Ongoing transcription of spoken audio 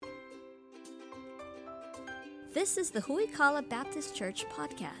This is the Huikala Baptist Church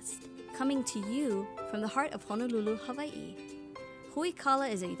podcast, coming to you from the heart of Honolulu, Hawaii.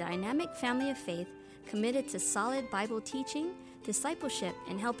 Huikala is a dynamic family of faith committed to solid Bible teaching, discipleship,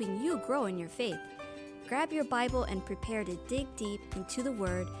 and helping you grow in your faith. Grab your Bible and prepare to dig deep into the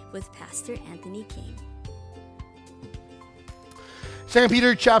Word with Pastor Anthony King. 2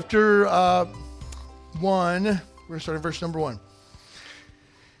 Peter chapter 1, we're going to start in verse number 1.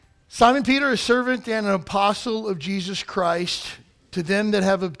 Simon Peter, a servant and an apostle of Jesus Christ, to them that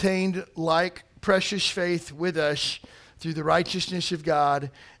have obtained like precious faith with us through the righteousness of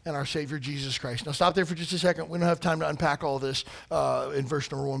God and our Savior Jesus Christ. Now stop there for just a second. We don't have time to unpack all this in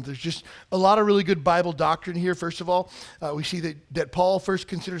verse number 1. There's just a lot of really good Bible doctrine here. First of all, we see that Paul first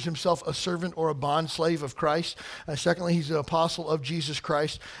considers himself a servant or a bond slave of Christ. Secondly, he's an apostle of Jesus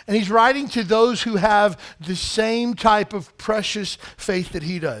Christ. And he's writing to those who have the same type of precious faith that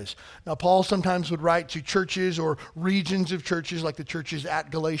he does. Now, Paul sometimes would write to churches or regions of churches, like the churches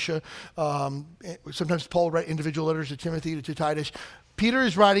at Galatia. Sometimes Paul would write individual letters to Timothy, to Titus. Peter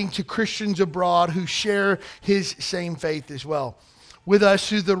is writing to Christians abroad who share his same faith as well. With us,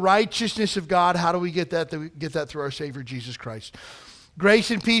 through the righteousness of God, how do we get that? We get that through our Savior, Jesus Christ.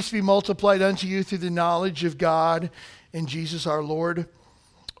 Grace and peace be multiplied unto you through the knowledge of God and Jesus our Lord,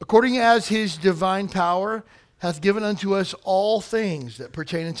 according as his divine power hath given unto us all things that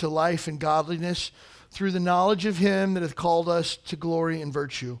pertain unto life and godliness, through the knowledge of him that hath called us to glory and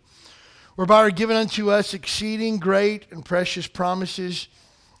virtue, whereby are given unto us exceeding great and precious promises.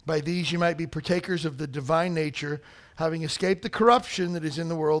 By these you might be partakers of the divine nature, having escaped the corruption that is in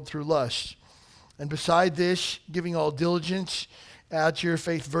the world through lust. And beside this, giving all diligence, add to your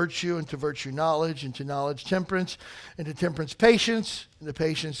faith virtue, and to virtue knowledge, and to knowledge temperance, and to temperance patience, and to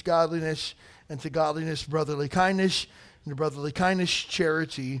patience godliness, and to godliness brotherly kindness, and to brotherly kindness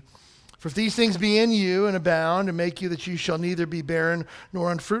charity. For if these things be in you and abound, and make you that you shall neither be barren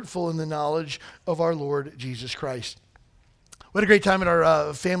nor unfruitful in the knowledge of our Lord Jesus Christ. We had a great time at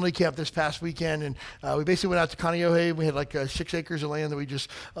our family camp this past weekend, and we basically went out to Kaneohe. We had like 6 acres of land that we just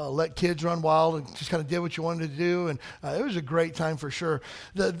let kids run wild and just kind of did what you wanted to do, and it was a great time for sure.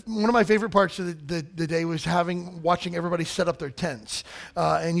 One of my favorite parts of the day was watching everybody set up their tents.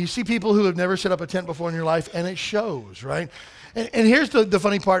 And you see people who have never set up a tent before in your life, and it shows, right? And here's the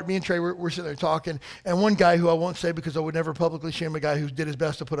funny part. Me and Trey, we're sitting there talking, and one guy who I won't say because I would never publicly shame a guy who did his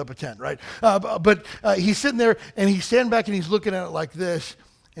best to put up a tent, right? But he's sitting there, and he's standing back, and he's looking at it like this,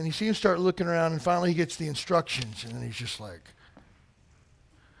 and you see him start looking around, and finally he gets the instructions, and then he's just like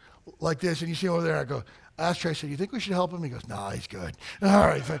this, and you see him over there, and I asked Trey, I said, you think we should help him? He goes, no, he's good. All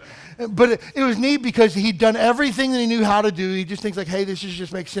right. Fine. But it was neat because he'd done everything that he knew how to do. He just thinks like, hey, this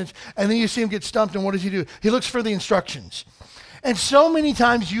just makes sense. And then you see him get stumped, and what does he do? He looks for the instructions. And so many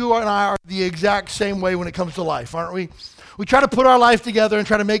times you and I are the exact same way when it comes to life, aren't we? We try to put our life together and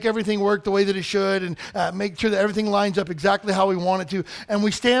try to make everything work the way that it should and make sure that everything lines up exactly how we want it to. And we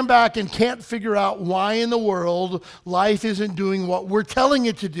stand back and can't figure out why in the world life isn't doing what we're telling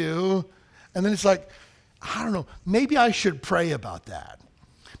it to do. And then it's like, I don't know, maybe I should pray about that.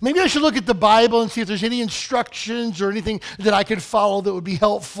 Maybe I should look at the Bible and see if there's any instructions or anything that I could follow that would be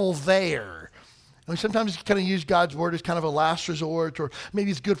helpful there. We sometimes kind of use God's word as kind of a last resort, or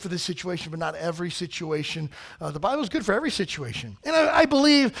maybe it's good for this situation, but not every situation. The Bible is good for every situation. And I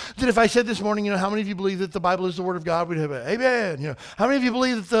believe that if I said this morning, how many of you believe that the Bible is the word of God? We'd have an amen. How many of you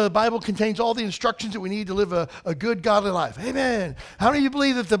believe that the Bible contains all the instructions that we need to live a good, godly life? Amen. How many of you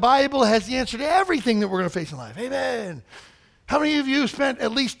believe that the Bible has the answer to everything that we're going to face in life? Amen. How many of you spent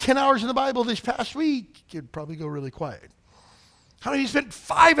at least 10 hours in the Bible this past week? You'd probably go really quiet. How many of you spent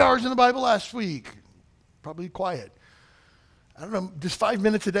 5 hours in the Bible last week? Probably quiet. I don't know, does 5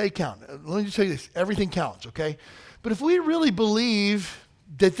 minutes a day count? Let me just tell you this, everything counts, okay? But if we really believe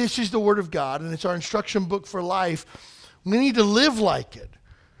that this is the Word of God and it's our instruction book for life, we need to live like it.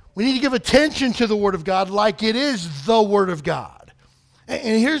 We need to give attention to the Word of God like it is the Word of God.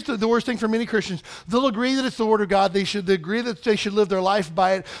 And here's the worst thing for many Christians. They'll agree that it's the Word of God. They agree that they should live their life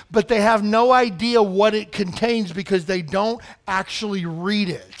by it, but they have no idea what it contains because they don't actually read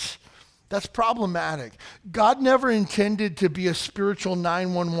it. That's problematic. God never intended to be a spiritual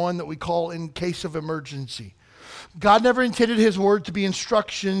 911 that we call in case of emergency. God never intended his word to be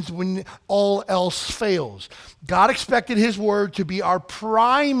instructions when all else fails. God expected his word to be our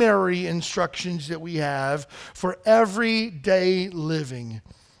primary instructions that we have for everyday living. And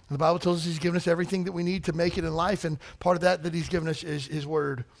the Bible tells us he's given us everything that we need to make it in life, and part of that he's given us is his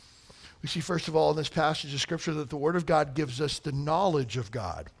word. We see, first of all, in this passage of Scripture that the word of God gives us the knowledge of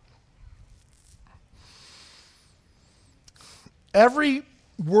God. Every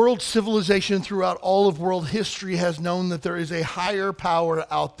world civilization throughout all of world history has known that there is a higher power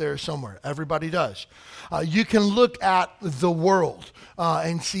out there somewhere. Everybody does. You can look at the world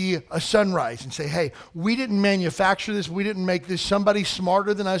and see a sunrise and say, hey, we didn't manufacture this. We didn't make this. Somebody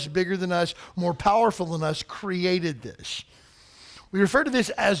smarter than us, bigger than us, more powerful than us created this. We refer to this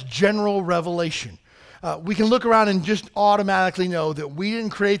as general revelation. We can look around and just automatically know that we didn't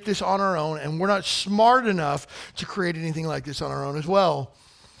create this on our own, and we're not smart enough to create anything like this on our own as well.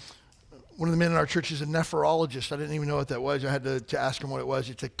 One of the men in our church is a nephrologist. I didn't even know what that was. I had to ask him what it was.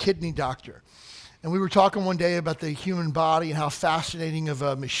 It's a kidney doctor. And we were talking one day about the human body and how fascinating of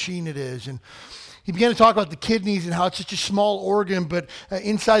a machine it is. And he began to talk about the kidneys and how it's such a small organ, but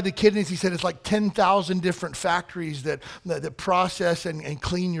inside the kidneys, he said it's like 10,000 different factories that process and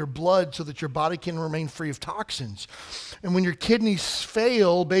clean your blood so that your body can remain free of toxins. And when your kidneys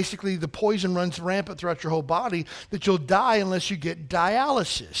fail, basically the poison runs rampant throughout your whole body that you'll die unless you get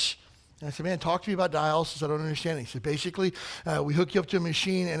dialysis. And I said, man, talk to me about dialysis. I don't understand it. He said, basically, we hook you up to a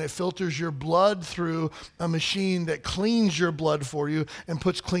machine and it filters your blood through a machine that cleans your blood for you and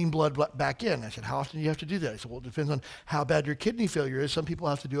puts clean blood back in. I said, how often do you have to do that? He said, well, it depends on how bad your kidney failure is. Some people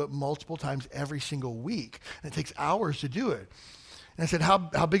have to do it multiple times every single week. And it takes hours to do it. And I said,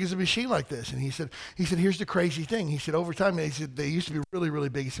 how big is a machine like this? And he said, here's the crazy thing. He said, over time, he said, they used to be really, really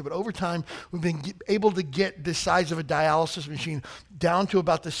big. He said, but over time, we've been able to get the size of a dialysis machine down to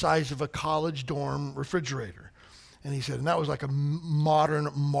about the size of a college dorm refrigerator. And he said, and that was like a modern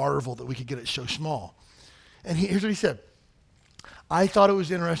marvel that we could get it so small. And here's what he said. I thought it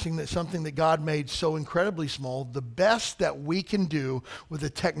was interesting that something that God made so incredibly small, the best that we can do with the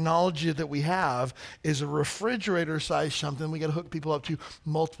technology that we have is a refrigerator-sized something we got to hook people up to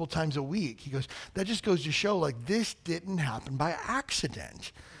multiple times a week. He goes, that just goes to show, like, this didn't happen by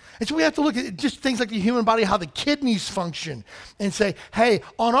accident. And so we have to look at just things like the human body, how the kidneys function, and say, hey,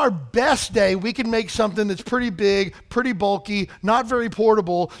 on our best day, we can make something that's pretty big, pretty bulky, not very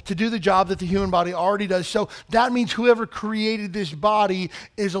portable to do the job that the human body already does. So that means whoever created this body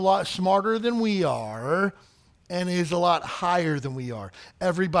is a lot smarter than we are and is a lot higher than we are.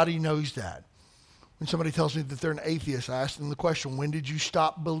 Everybody knows that. When somebody tells me that they're an atheist, I ask them the question, when did you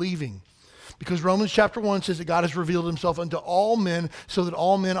stop believing? Because Romans chapter 1 says that God has revealed himself unto all men so that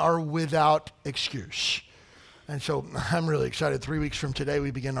all men are without excuse. And so I'm really excited. 3 weeks from today,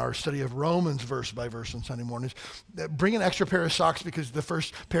 we begin our study of Romans verse by verse on Sunday mornings. Bring an extra pair of socks because the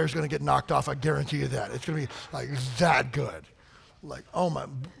first pair is going to get knocked off. I guarantee you that. It's going to be like that good. Like, oh my,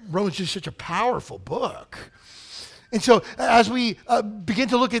 Romans is such a powerful book. And so as we begin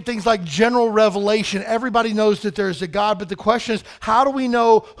to look at things like general revelation, everybody knows that there's a God, but the question is, how do we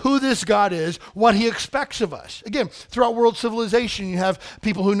know who this God is, what he expects of us? Again, throughout world civilization, you have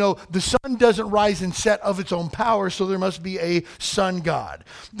people who know the sun doesn't rise and set of its own power, so there must be a sun God.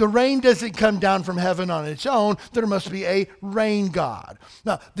 The rain doesn't come down from heaven on its own, there must be a rain God.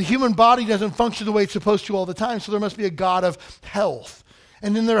 Now, the human body doesn't function the way it's supposed to all the time, so there must be a God of health.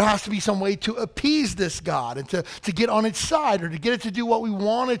 And then there has to be some way to appease this God and to get on its side or to get it to do what we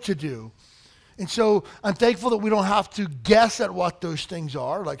want it to do. And so I'm thankful that we don't have to guess at what those things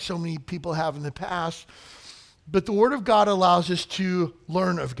are like so many people have in the past. But the Word of God allows us to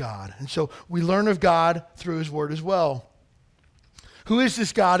learn of God. And so we learn of God through his Word as well. Who is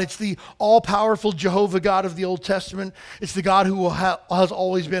this God? It's the all-powerful Jehovah God of the Old Testament. It's the God who has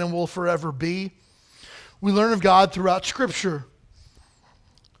always been and will forever be. We learn of God throughout Scripture.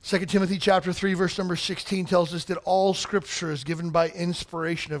 2 Timothy chapter 3, verse number 16 tells us that all Scripture is given by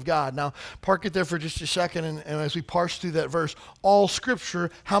inspiration of God. Now, park it there for just a second, and as we parse through that verse, all Scripture,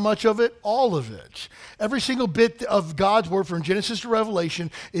 how much of it? All of it. Every single bit of God's Word from Genesis to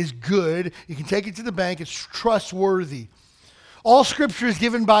Revelation is good. You can take it to the bank. It's trustworthy. All Scripture is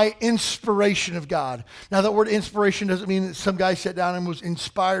given by inspiration of God. Now, that word inspiration doesn't mean that some guy sat down and was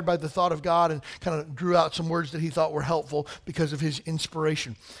inspired by the thought of God and kind of drew out some words that he thought were helpful because of his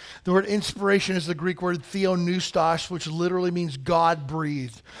inspiration. The word inspiration is the Greek word theopneustos, which literally means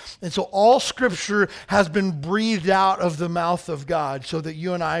God-breathed. And so all Scripture has been breathed out of the mouth of God so that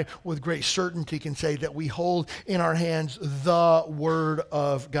you and I, with great certainty, can say that we hold in our hands the Word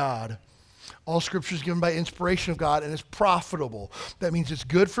of God. All Scripture is given by inspiration of God, and it's profitable. That means it's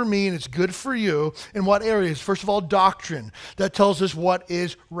good for me and it's good for you. In what areas? First of all, doctrine. That tells us what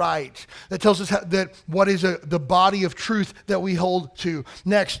is right. That tells us that what is the body of truth that we hold to.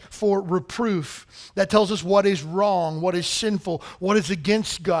 Next, for reproof. That tells us what is wrong, what is sinful, what is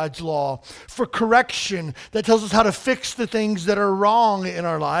against God's law. For correction. That tells us how to fix the things that are wrong in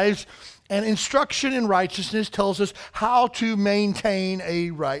our lives. And instruction in righteousness tells us how to maintain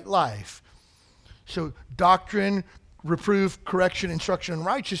a right life. So doctrine, reproof, correction, instruction, and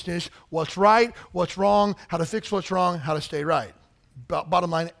righteousness, what's right, what's wrong, how to fix what's wrong, how to stay right.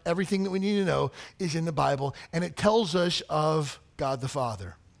 Bottom line, everything that we need to know is in the Bible, and it tells us of God the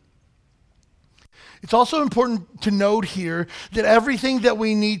Father. It's also important to note here that everything that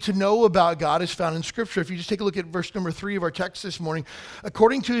we need to know about God is found in Scripture. If you just take a look at verse number 3 of our text this morning,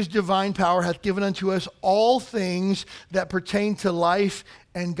 according to his divine power hath given unto us all things that pertain to life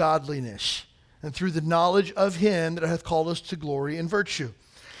and godliness, and through the knowledge of him that hath called us to glory and virtue.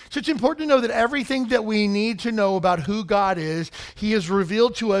 So it's important to know that everything that we need to know about who God is, he has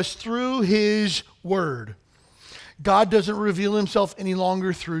revealed to us through his word. God doesn't reveal himself any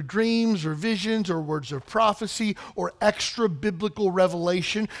longer through dreams or visions or words of prophecy or extra biblical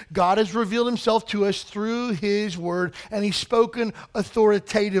revelation. God has revealed himself to us through his word, and he's spoken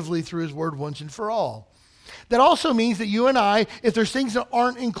authoritatively through his word once and for all. That also means that you and I, if there's things that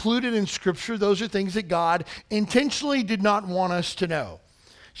aren't included in Scripture, those are things that God intentionally did not want us to know.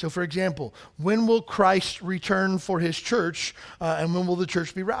 So, for example, when will Christ return for his church, and when will the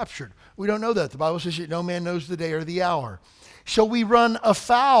church be raptured? We don't know that. The Bible says that no man knows the day or the hour. So we run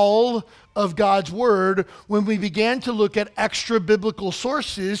afoul of God's word when we began to look at extra biblical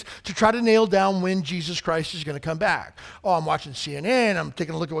sources to try to nail down when Jesus Christ is going to come back. Oh, I'm watching CNN. I'm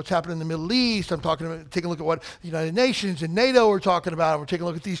taking a look at what's happening in the Middle East. I'm taking a look at what the United Nations and NATO are talking about. We're taking a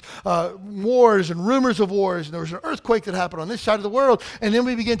look at these wars and rumors of wars. And there was an earthquake that happened on this side of the world. And then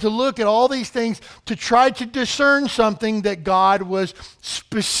we begin to look at all these things to try to discern something that God was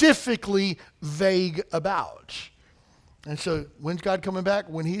specifically vague about. And so when's God coming back?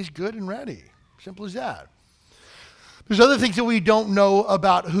 When he's good and ready. Simple as that. There's other things that we don't know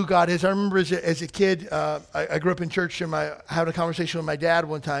about who God is. I remember as a kid, I grew up in church and having a conversation with my dad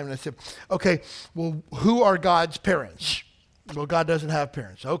one time, and I said, okay, well, who are God's parents? Well, God doesn't have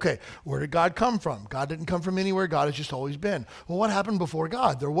parents. Okay, where did God come from? God didn't come from anywhere. God has just always been. Well, what happened before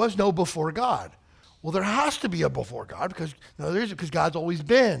God? There was no before God. Well, there has to be a before God because God's always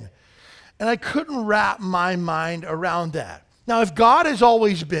been. And I couldn't wrap my mind around that. Now, if God has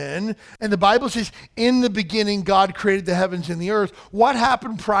always been, and the Bible says, in the beginning, God created the heavens and the earth, what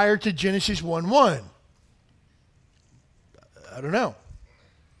happened prior to Genesis 1:1? I don't know.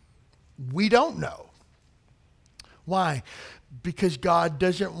 We don't know. Why? Because God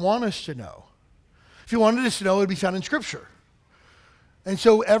doesn't want us to know. If he wanted us to know, it would be found in Scripture. And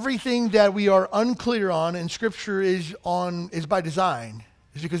so everything that we are unclear on in Scripture is by design.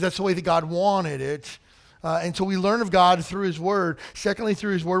 It's because that's the way that God wanted it. And so we learn of God through his word. Secondly,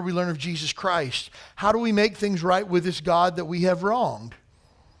 through his word, we learn of Jesus Christ. How do we make things right with this God that we have wronged?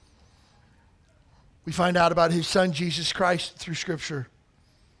 We find out about his son, Jesus Christ, through Scripture.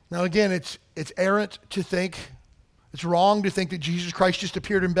 Now, again, it's errant to think, it's wrong to think that Jesus Christ just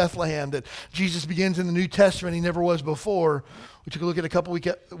appeared in Bethlehem, that Jesus begins in the New Testament, he never was before. We took a look at a couple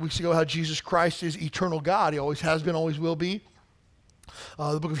weeks ago how Jesus Christ is eternal God. He always has been, always will be.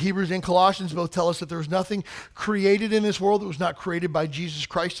 The book of Hebrews and Colossians both tell us that there was nothing created in this world that was not created by Jesus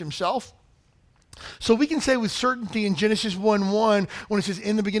Christ himself. So we can say with certainty in Genesis 1:1, when it says,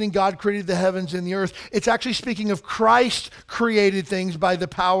 in the beginning God created the heavens and the earth, it's actually speaking of Christ created things by the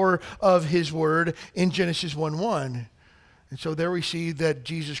power of his word in Genesis 1:1. And so there we see that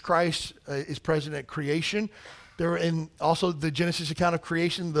Jesus Christ is present at creation. There, in also the Genesis account of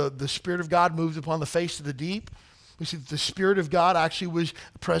creation, the Spirit of God moved upon the face of the deep. We see that the Spirit of God actually was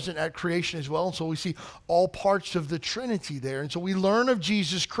present at creation as well. And so we see all parts of the Trinity there. And so we learn of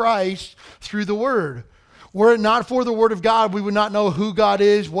Jesus Christ through the Word. Were it not for the Word of God, we would not know who God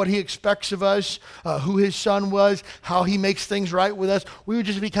is, what he expects of us, who his son was, how he makes things right with us. We would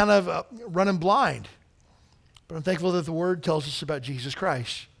just be kind of running blind. But I'm thankful that the Word tells us about Jesus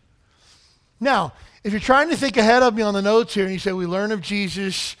Christ. Now, if you're trying to think ahead of me on the notes here and you say we learn of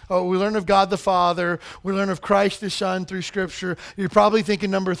Jesus, or we learn of God the Father, we learn of Christ the Son through Scripture, you're probably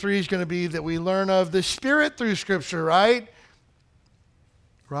thinking number 3 is going to be that we learn of the Spirit through Scripture, right?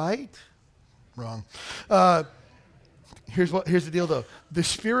 Right? Wrong. Here's the deal though. The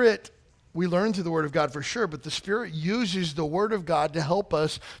Spirit, we learn through the Word of God for sure, but the Spirit uses the Word of God to help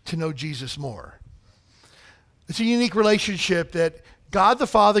us to know Jesus more. It's a unique relationship that God the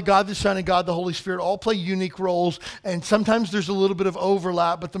Father, God the Son, and God the Holy Spirit all play unique roles, and sometimes there's a little bit of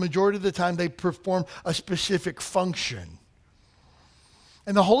overlap, but the majority of the time they perform a specific function.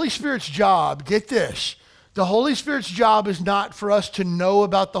 And the Holy Spirit's job, get this, the Holy Spirit's job is not for us to know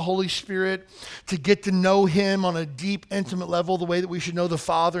about the Holy Spirit, to get to know him on a deep, intimate level, the way that we should know the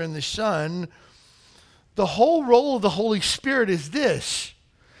Father and the Son. The whole role of the Holy Spirit is this: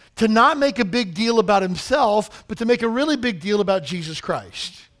 to not make a big deal about himself, but to make a really big deal about Jesus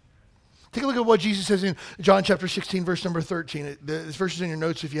Christ. Take a look at what Jesus says in John chapter 16, verse number 13. This verse is in your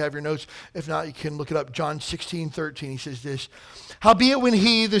notes if you have your notes. If not, you can look it up. John 16, 13. He says this, "Howbeit when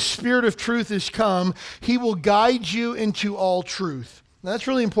he, the Spirit of truth, is come, he will guide you into all truth." Now that's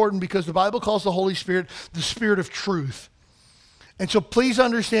really important because the Bible calls the Holy Spirit the Spirit of truth. And so please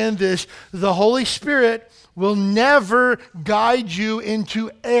understand this. The Holy Spirit will never guide you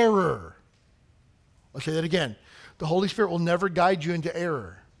into error. I'll say that again. The Holy Spirit will never guide you into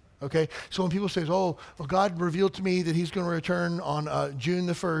error. Okay, so when people say, oh, well, God revealed to me that he's going to return on June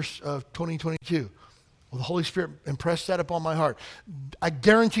the 1st of 2022. Well, the Holy Spirit impressed that upon my heart. I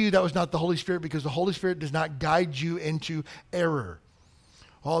guarantee you that was not the Holy Spirit because the Holy Spirit does not guide you into error.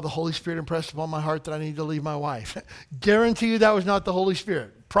 Oh, the Holy Spirit impressed upon my heart that I need to leave my wife. Guarantee you that was not the Holy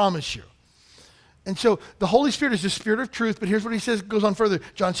Spirit. Promise you. And so the Holy Spirit is the Spirit of truth, but here's what he says, goes on further.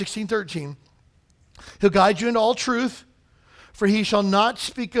 John 16, 13. He'll guide you into all truth. For he shall not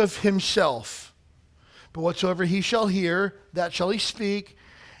speak of himself, but whatsoever he shall hear, that shall he speak,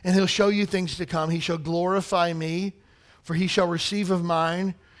 and he'll show you things to come. He shall glorify me, for he shall receive of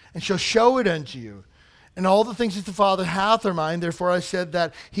mine, and shall show it unto you. And all the things that the Father hath are mine, therefore I said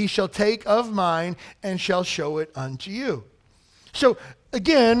that he shall take of mine, and shall show it unto you. So,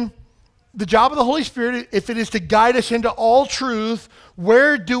 again, the job of the Holy Spirit, if it is to guide us into all truth,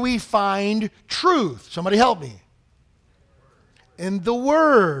 where do we find truth? Somebody help me. In the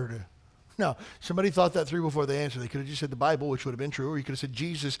Word. Now, somebody thought that through before they answered. They could have just said the Bible, which would have been true, or you could have said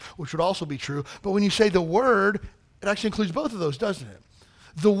Jesus, which would also be true. But when you say the Word, it actually includes both of those, doesn't it?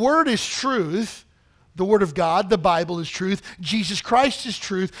 The Word is truth. The Word of God, the Bible is truth. Jesus Christ is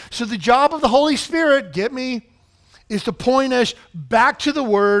truth. So the job of the Holy Spirit, get me, is to point us back to the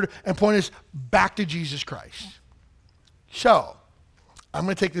Word and point us back to Jesus Christ. So, I'm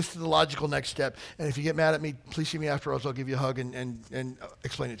going to take this to the logical next step. And if you get mad at me, please see me afterwards. I'll give you a hug and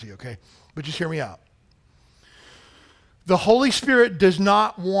explain it to you, okay? But just hear me out. The Holy Spirit does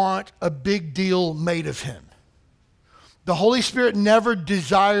not want a big deal made of him. The Holy Spirit never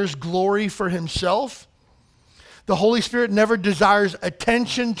desires glory for himself. The Holy Spirit never desires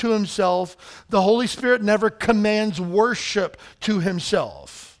attention to himself. The Holy Spirit never commands worship to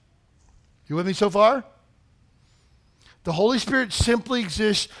himself. You with me so far? The Holy Spirit simply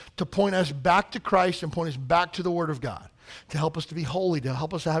exists to point us back to Christ and point us back to the Word of God, to help us to be holy, to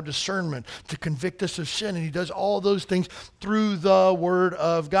help us to have discernment, to convict us of sin. And he does all those things through the Word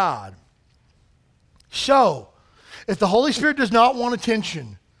of God. So, if the Holy Spirit does not want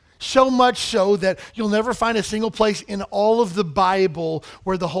attention, so much so that you'll never find a single place in all of the Bible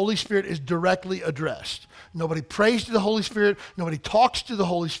where the Holy Spirit is directly addressed. Nobody prays to the Holy Spirit. Nobody talks to the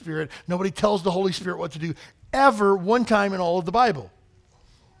Holy Spirit. Nobody tells the Holy Spirit what to do ever one time in all of the Bible.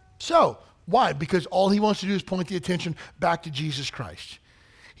 So, why? Because all he wants to do is point the attention back to Jesus Christ.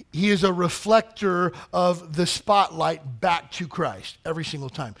 He is a reflector of the spotlight back to Christ every single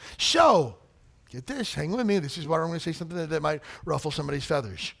time. So, get this, hang with me. This is what I'm going to say, something that might ruffle somebody's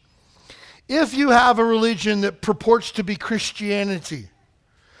feathers. If you have a religion that purports to be Christianity,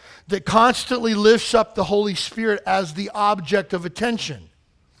 that constantly lifts up the Holy Spirit as the object of attention,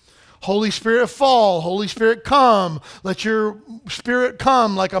 Holy Spirit fall, Holy Spirit come, let your Spirit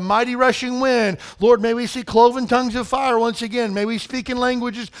come like a mighty rushing wind. Lord, may we see cloven tongues of fire once again. May we speak in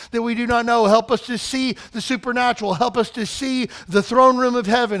languages that we do not know. Help us to see the supernatural. Help us to see the throne room of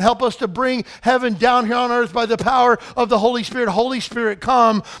heaven. Help us to bring heaven down here on earth by the power of the Holy Spirit. Holy Spirit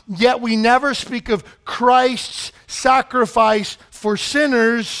come, yet we never speak of Christ's sacrifice for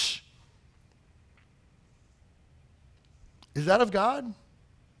sinners. Is that of God?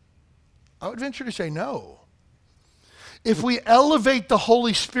 I would venture to say no. If we elevate the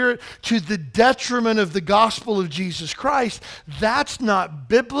Holy Spirit to the detriment of the gospel of Jesus Christ, that's not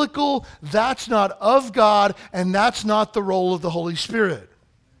biblical, that's not of God, and that's not the role of the Holy Spirit.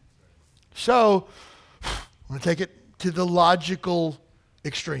 So, I'm going to take it to the logical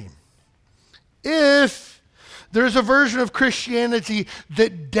extreme. If there's a version of Christianity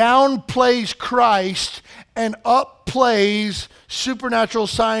that downplays Christ and upplays supernatural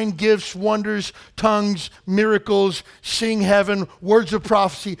sign, gifts, wonders, tongues, miracles, seeing heaven, words of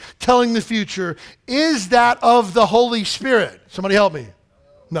prophecy, telling the future, is that of the Holy Spirit? Somebody help me.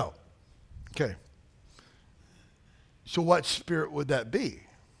 No. Okay. So what spirit would that be?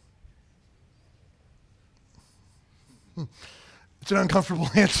 It's an uncomfortable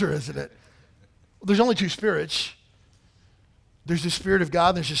answer, isn't it? Well, there's only two spirits. There's the spirit of God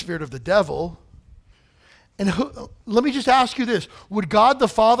and there's the spirit of the devil. And let me just ask you this. Would God the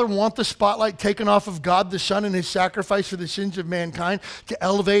Father want the spotlight taken off of God the Son and his sacrifice for the sins of mankind to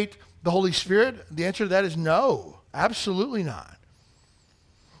elevate the Holy Spirit? The answer to that is no. Absolutely not.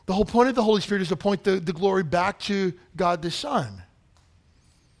 The whole point of the Holy Spirit is to point the glory back to God the Son.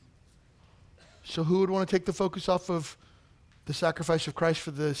 So who would want to take the focus off of the sacrifice of Christ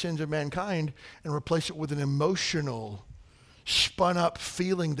for the sins of mankind and replace it with an emotional, spun up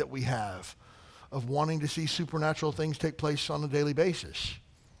feeling that we have of wanting to see supernatural things take place on a daily basis?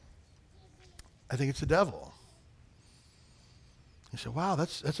 I think it's the devil. You say, wow,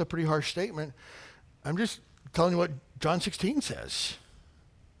 that's a pretty harsh statement. I'm just telling you what John 16 says.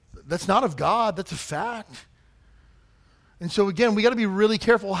 That's not of God, that's a fact. And so again, we got to be really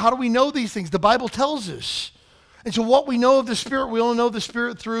careful. How do we know these things? The Bible tells us. And so what we know of the Spirit, we only know the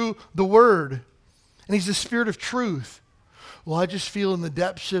Spirit through the Word. And He's the Spirit of truth. Well, I just feel in the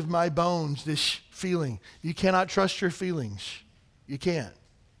depths of my bones this feeling. You cannot trust your feelings. You can't.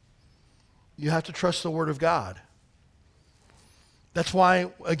 You have to trust the Word of God. That's why,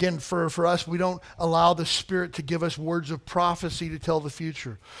 again, for us, we don't allow the Spirit to give us words of prophecy to tell the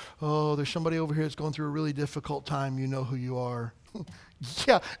future. Oh, there's somebody over here that's going through a really difficult time. You know who you are.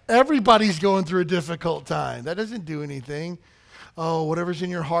 Yeah, everybody's going through a difficult time. That doesn't do anything. Oh, whatever's in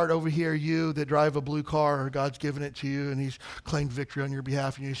your heart over here, you that drive a blue car, God's given it to you, and He's claimed victory on your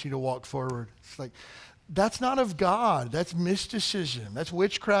behalf, and you just need to walk forward. It's like, that's not of God. That's mysticism. That's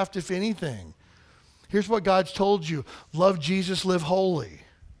witchcraft, if anything. Here's what God's told you. Love Jesus, live holy.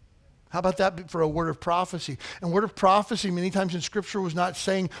 How about that for a word of prophecy? And word of prophecy many times in Scripture was not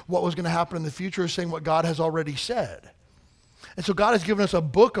saying what was going to happen in the future, it's saying what God has already said. And so God has given us a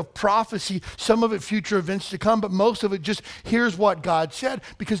book of prophecy, some of it future events to come, but most of it just here's what God said,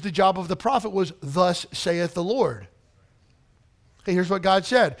 because the job of the prophet was, thus saith the Lord. Okay, here's what God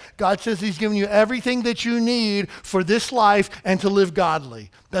said. God says He's given you everything that you need for this life and to live godly.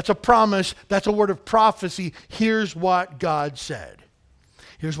 That's a promise. That's a word of prophecy. Here's what God said.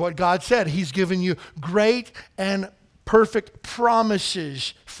 Here's what God said. He's given you great and perfect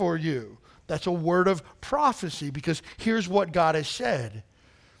promises for you. That's a word of prophecy because here's what God has said.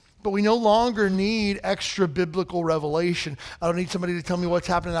 But we no longer need extra biblical revelation. I don't need somebody to tell me what's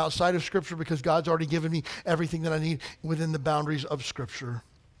happening outside of Scripture because God's already given me everything that I need within the boundaries of Scripture.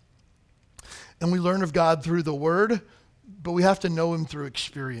 And we learn of God through the Word, but we have to know Him through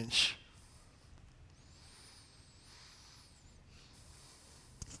experience.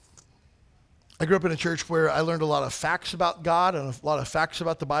 I grew up in a church where I learned a lot of facts about God and a lot of facts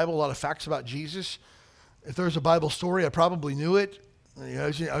about the Bible, a lot of facts about Jesus. If there was a Bible story, I probably knew it. You know,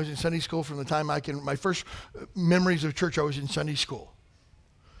 I was in Sunday school from the time my first memories of church, I was in Sunday school.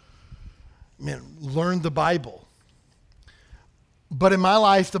 Man, learned the Bible. But in my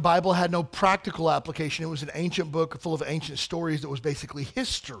life, the Bible had no practical application. It was an ancient book full of ancient stories that was basically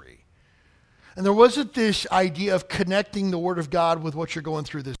history. And there wasn't this idea of connecting the Word of God with what you're going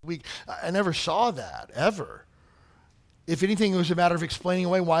through this week. I never saw that, ever. If anything, it was a matter of explaining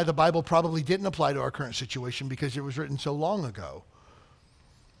away why the Bible probably didn't apply to our current situation because it was written so long ago.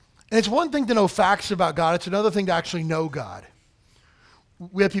 And it's one thing to know facts about God. It's another thing to actually know God.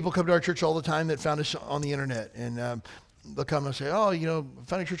 We have people come to our church all the time that found us on the internet. And they'll come and say, oh, you know,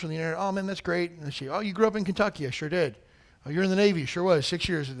 found a church on the internet. Oh, man, that's great. And they say, oh, you grew up in Kentucky. I sure did. Oh, you're in the Navy. Sure was. 6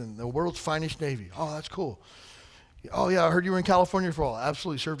 years in the world's finest Navy. Oh, that's cool. Oh, yeah, I heard you were in California for a while.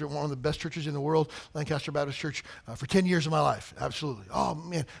 Absolutely. Served at one of the best churches in the world, Lancaster Baptist Church, for 10 years of my life. Absolutely. Oh,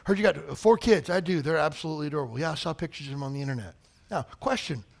 man, heard you got 4 kids. I do. They're absolutely adorable. Yeah, I saw pictures of them on the internet. Now,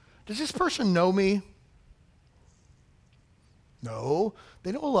 question. Does this person know me? No.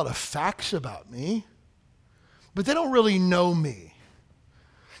 They know a lot of facts about me, but they don't really know me.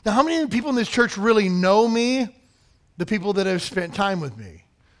 Now, how many people in this church really know me? The people that have spent time with me,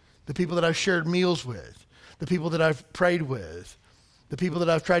 the people that I've shared meals with, the people that I've prayed with, the people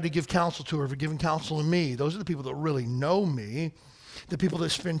that I've tried to give counsel to or have given counsel to me. Those are the people that really know me, the people that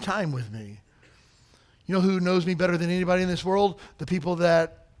spend time with me. You know who knows me better than anybody in this world? The people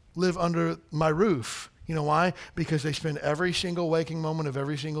that live under my roof. You know why? Because they spend every single waking moment of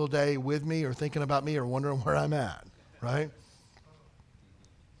every single day with me or thinking about me or wondering where I'm at, right?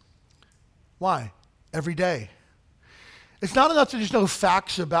 Why? Every day. It's not enough to just know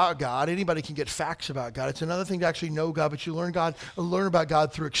facts about God. Anybody can get facts about God. It's another thing to actually know God, but you learn about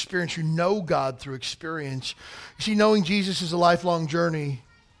God through experience. You know God through experience. You see, knowing Jesus is a lifelong journey.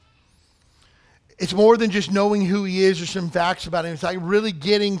 It's more than just knowing who He is or some facts about Him. It's like really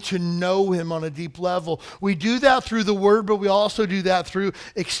getting to know Him on a deep level. We do that through the Word, but we also do that through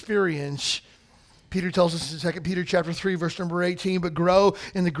experience. Peter tells us in 2 Peter chapter 3, verse number 18, but grow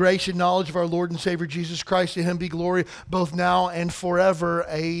in the grace and knowledge of our Lord and Savior Jesus Christ. To Him be glory both now and forever.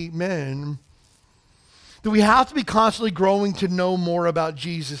 Amen. That we have to be constantly growing to know more about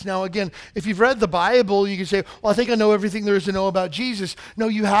Jesus. Now, again, if you've read the Bible, you can say, well, I think I know everything there is to know about Jesus. No,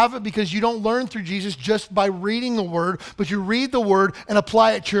 you haven't, because you don't learn through Jesus just by reading the Word, but you read the Word and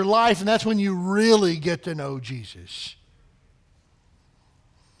apply it to your life, and that's when you really get to know Jesus.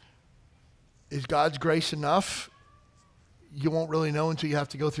 Is God's grace enough? You won't really know until you have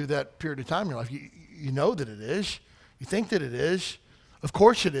to go through that period of time in your life. You know that it is. You think that it is. Of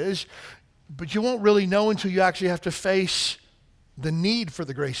course it is. But you won't really know until you actually have to face the need for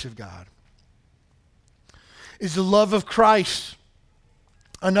the grace of God. Is the love of Christ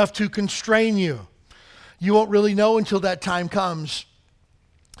enough to constrain you? You won't really know until that time comes.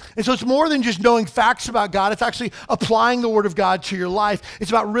 And so it's more than just knowing facts about God. It's actually applying the Word of God to your life.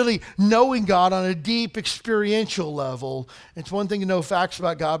 It's about really knowing God on a deep experiential level. It's one thing to know facts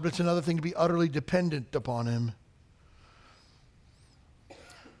about God, but it's another thing to be utterly dependent upon Him.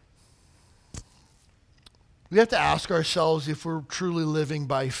 We have to ask ourselves if we're truly living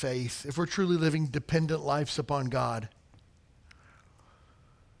by faith, if we're truly living dependent lives upon God.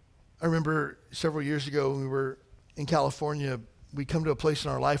 I remember several years ago when we were in California, we come to a place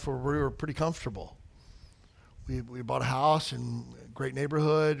in our life where we were pretty comfortable. We bought a house in a great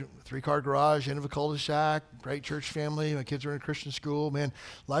neighborhood, 3-car garage, end of a cul-de-sac, great church family. My kids were in a Christian school. Man,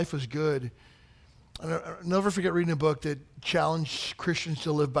 life was good. I'll never forget reading a book that challenged Christians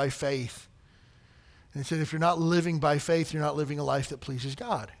to live by faith. And it said, if you're not living by faith, you're not living a life that pleases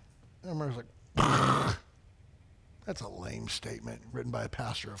God. And I was like, that's a lame statement, written by a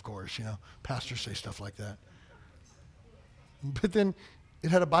pastor, of course. You know, pastors say stuff like that. But then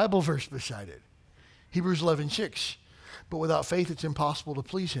it had a Bible verse beside it. Hebrews 11:6. But without faith, it's impossible to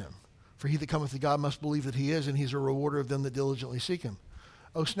please Him. For he that cometh to God must believe that He is, and He's a rewarder of them that diligently seek Him.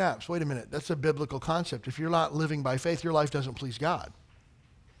 Oh, snaps. Wait a minute. That's a biblical concept. If you're not living by faith, your life doesn't please God.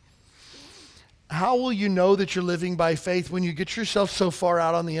 How will you know that you're living by faith when you get yourself so far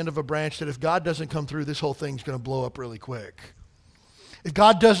out on the end of a branch that if God doesn't come through, this whole thing's going to blow up really quick? If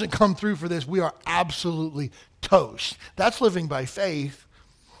God doesn't come through for this, we are absolutely toast. That's living by faith.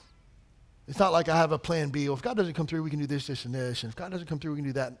 It's not like I have a plan B. Well, if God doesn't come through, we can do this, this, and this. And if God doesn't come through, we can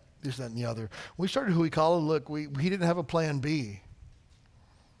do that, this, that, and the other. When we started Hui Kala, look, we didn't have a plan B.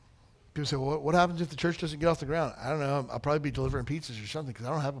 People say, well, what happens if the church doesn't get off the ground? I don't know. I'll probably be delivering pizzas or something because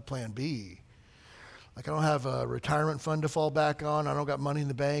I don't have a plan B. Like, I don't have a retirement fund to fall back on. I don't got money in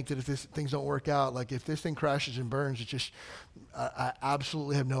the bank that if things don't work out, like if this thing crashes and burns, it's just, I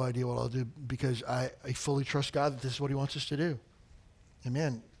absolutely have no idea what I'll do because I fully trust God that this is what He wants us to do.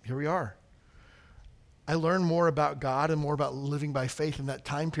 Amen. Here we are. I learned more about God and more about living by faith in that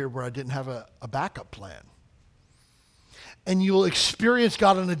time period where I didn't have a backup plan. And you will experience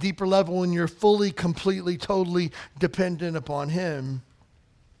God on a deeper level when you're fully, completely, totally dependent upon Him.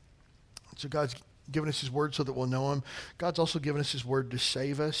 So God's given us His word so that we'll know Him. God's also given us His word to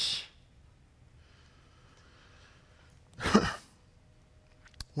save us.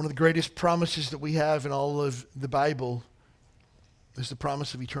 One of the greatest promises that we have in all of the Bible is the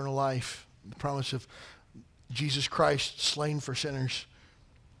promise of eternal life, the promise of Jesus Christ slain for sinners.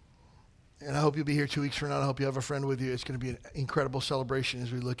 And I hope you'll be here 2 weeks from now. I hope you have a friend with you. It's going to be an incredible celebration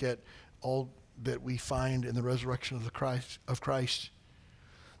as we look at all that we find in the resurrection of Christ.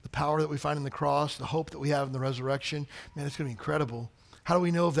 The power that we find in the cross, the hope that we have in the resurrection. Man, it's going to be incredible. How do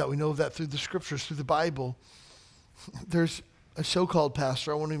we know of that? We know of that through the scriptures, through the Bible. There's a so-called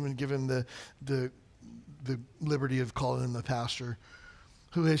pastor. I won't even give him the liberty of calling him a pastor,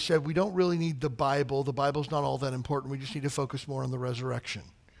 who has said we don't really need the Bible. The Bible's not all that important. We just need to focus more on the resurrection.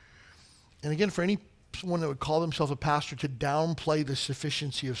 And again, for anyone that would call themselves a pastor, to downplay the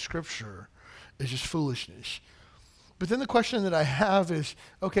sufficiency of Scripture is just foolishness. But then the question that I have is,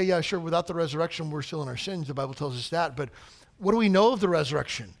 okay, yeah, sure, without the resurrection, we're still in our sins. The Bible tells us that. But what do we know of the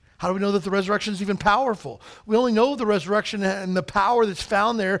resurrection? How do we know that the resurrection is even powerful? We only know the resurrection and the power that's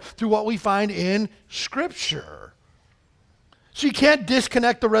found there through what we find in Scripture. So you can't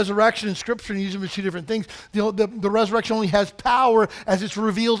disconnect the resurrection and Scripture and use them as two different things. The resurrection only has power as it's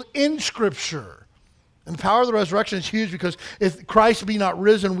revealed in Scripture. And the power of the resurrection is huge because if Christ be not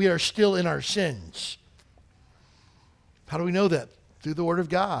risen, we are still in our sins. How do we know that? Through the Word of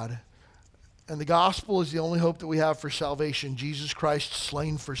God. And the gospel is the only hope that we have for salvation. Jesus Christ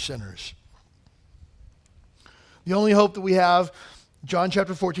slain for sinners. The only hope that we have, John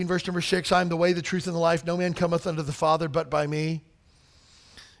chapter 14, verse number 6, I am the way, the truth, and the life. No man cometh unto the Father but by me.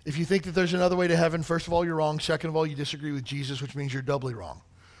 If you think that there's another way to heaven, first of all, you're wrong. Second of all, you disagree with Jesus, which means you're doubly wrong.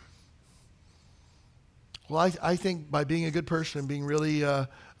 Well, I think by being a good person and being really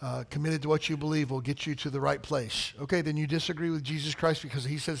committed to what you believe will get you to the right place. Okay, then you disagree with Jesus Christ because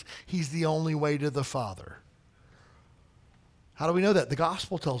he says he's the only way to the Father. How do we know that? The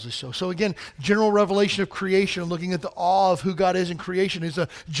gospel tells us so. So again, general revelation of creation, looking at the awe of who God is in creation is a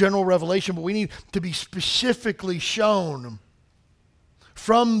general revelation, but we need to be specifically shown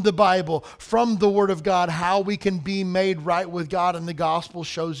from the Bible, from the Word of God, how we can be made right with God, and the gospel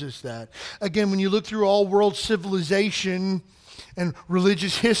shows us that. Again, when you look through all world civilization and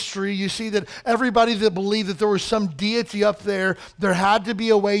religious history, you see that everybody that believed that there was some deity up there, there had to be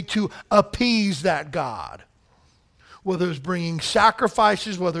a way to appease that God. Whether it's bringing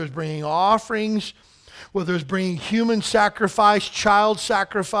sacrifices, whether it's bringing offerings, whether it's bringing human sacrifice, child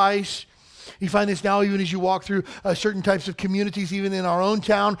sacrifice. You find this now even as you walk through certain types of communities, even in our own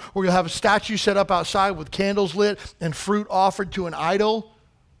town, where you'll have a statue set up outside with candles lit and fruit offered to an idol.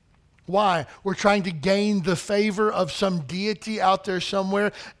 Why? We're trying to gain the favor of some deity out there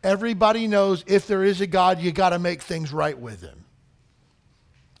somewhere. Everybody knows if there is a God, you got to make things right with him.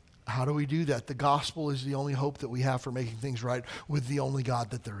 How do we do that? The gospel is the only hope that we have for making things right with the only God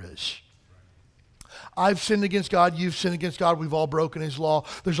that there is. I've sinned against God, you've sinned against God, we've all broken his law.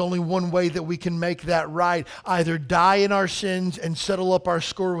 There's only one way that we can make that right. Either die in our sins and settle up our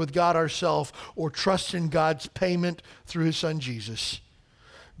score with God ourselves, or trust in God's payment through his son Jesus.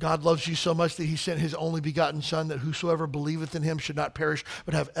 God loves you so much that he sent his only begotten Son, that whosoever believeth in him should not perish,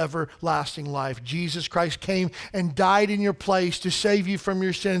 but have everlasting life. Jesus Christ came and died in your place to save you from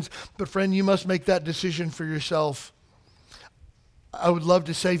your sins. But friend, you must make that decision for yourself. I would love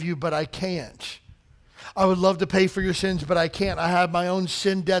to save you, but I can't. I would love to pay for your sins, but I can't. I have my own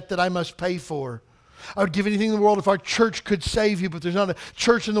sin debt that I must pay for. I would give anything in the world if our church could save you, but there's not a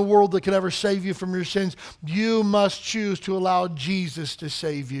church in the world that could ever save you from your sins. You must choose to allow Jesus to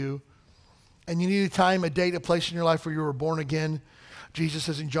save you. And you need a time, a date, a place in your life where you were born again. Jesus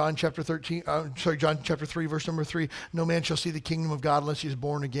says in John chapter 3, verse number 3, no man shall see the kingdom of God unless he is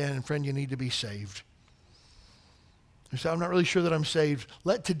born again. And friend, you need to be saved. You say, I'm not really sure that I'm saved.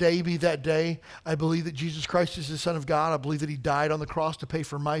 Let today be that day. I believe that Jesus Christ is the Son of God. I believe that he died on the cross to pay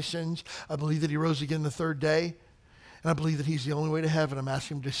for my sins. I believe that he rose again the third day. And I believe that he's the only way to heaven. I'm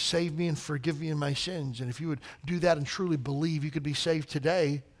asking him to save me and forgive me in my sins. And if you would do that and truly believe, you could be saved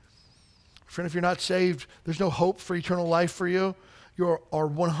today. Friend, if you're not saved, there's no hope for eternal life for you. You are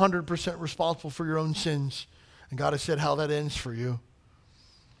 100% responsible for your own sins. And God has said how that ends for you.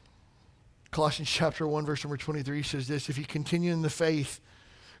 Colossians chapter 1, verse number 23 says this, if you continue in the faith,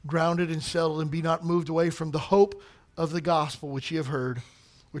 grounded and settled, and be not moved away from the hope of the gospel which ye have heard,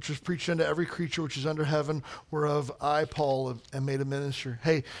 which was preached unto every creature which is under heaven, whereof I, Paul, am made a minister.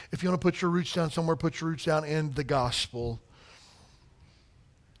 Hey, if you want to put your roots down somewhere, put your roots down in the gospel.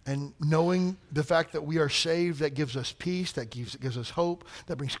 And knowing the fact that we are saved, that gives us peace, that gives us hope,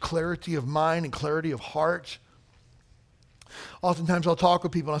 that brings clarity of mind and clarity of heart. Oftentimes I'll talk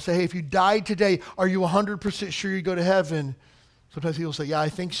with people and I'll say, hey, if you died today, are you 100% sure you go to heaven? Sometimes people say, yeah, I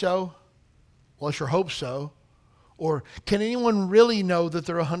think so. Well, I sure hope so. Or can anyone really know that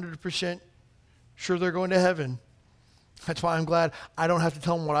they're 100% sure they're going to heaven? That's why I'm glad I don't have to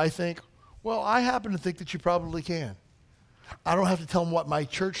tell them what I think. Well, I happen to think that you probably can. I don't have to tell them what my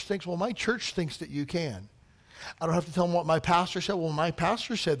church thinks. Well, my church thinks that you can. I don't have to tell them what my pastor said. Well, my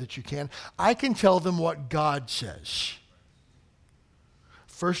pastor said that you can. I can tell them what God says.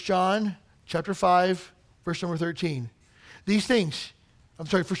 1 John chapter 5, verse number 13. These things, 1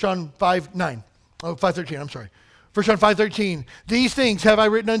 John 5:9. Oh, 5:13, I'm sorry. 1 John 5:13. These things have I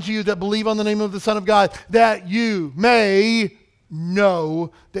written unto you that believe on the name of the Son of God, that you may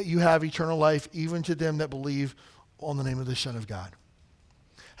know that you have eternal life, even to them that believe on the name of the Son of God.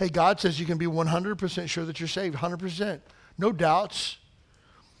 Hey, God says you can be 100% sure that you're saved, 100%. No doubts.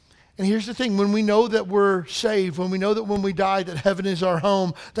 And here's the thing, when we know that we're saved, when we know that when we die that heaven is our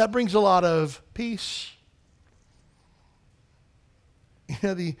home, that brings a lot of peace. You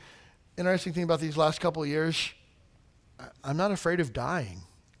know, the interesting thing about these last couple of years, I'm not afraid of dying.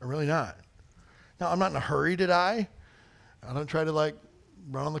 I'm really not. Now, I'm not in a hurry to die. I don't try to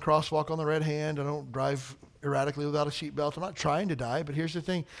run on the crosswalk on the red hand. I don't drive erratically without a seatbelt. I'm not trying to die, but here's the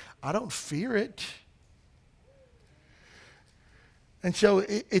thing, I don't fear it. And so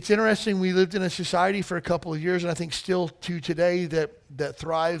it's interesting, we lived in a society for a couple of years, and I think still to today, that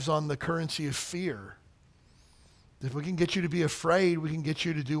thrives on the currency of fear. If we can get you to be afraid, we can get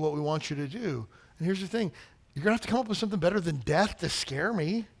you to do what we want you to do. And here's the thing, you're going to have to come up with something better than death to scare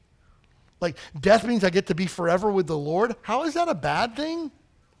me. Like, death means I get to be forever with the Lord. How is that a bad thing?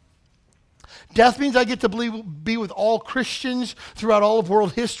 Death means I get to be with all Christians throughout all of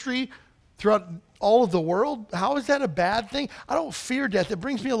world history, throughout all of the world. How is that a bad thing? I don't fear death. It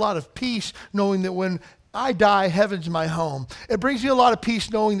brings me a lot of peace knowing that when I die, heaven's my home. It brings me a lot of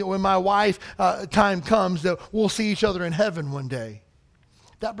peace knowing that when my wife time comes, that we'll see each other in heaven one day.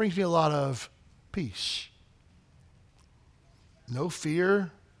 That brings me a lot of peace. No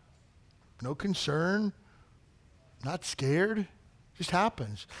fear, no concern, not scared. It just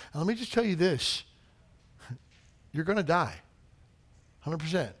happens. And let me just tell you this. You're going to die.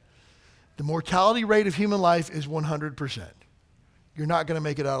 100%. The mortality rate of human life is 100%. You're not going to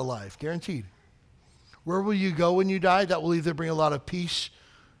make it out alive. Guaranteed. Where will you go when you die? That will either bring a lot of peace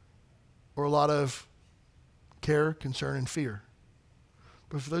or a lot of care, concern, and fear.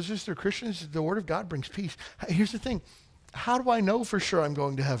 But for those of us that are Christians, the Word of God brings peace. Here's the thing. How do I know for sure I'm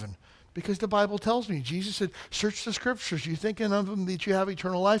going to heaven? Because the Bible tells me. Jesus said, search the Scriptures. You thinking of them that you have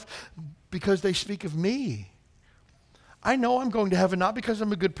eternal life? Because they speak of me. I know I'm going to heaven not because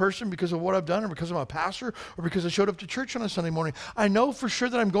I'm a good person, because of what I've done, or because I'm a pastor, or because I showed up to church on a Sunday morning. I know for sure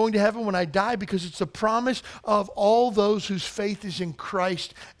that I'm going to heaven when I die because it's a promise of all those whose faith is in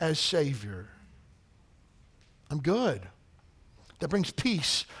Christ as Savior. I'm good. That brings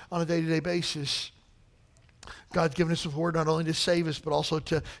peace on a day-to-day basis. God's given us a word not only to save us, but also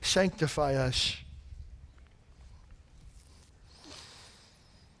to sanctify us.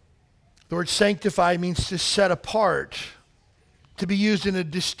 The word sanctify means to set apart, to be used in a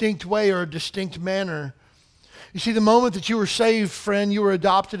distinct way or a distinct manner. You see, the moment that you were saved, friend, you were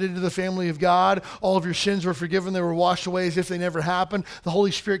adopted into the family of God. All of your sins were forgiven. They were washed away as if they never happened. The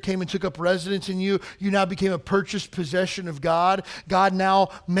Holy Spirit came and took up residence in you. You now became a purchased possession of God. God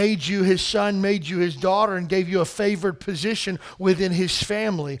now made you his son, made you his daughter, and gave you a favored position within his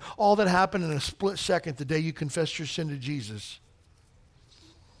family. All that happened in a split second the day you confessed your sin to Jesus.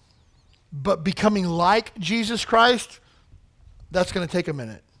 But becoming like Jesus Christ, that's going to take a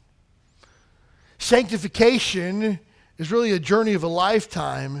minute. Sanctification is really a journey of a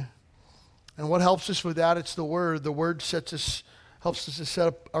lifetime. And what helps us with that? It's the Word. The Word helps us to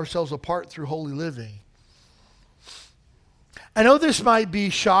set ourselves apart through holy living. I know this might be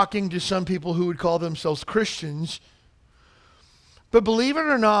shocking to some people who would call themselves Christians, but believe it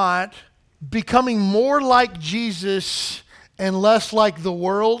or not, becoming more like Jesus and less like the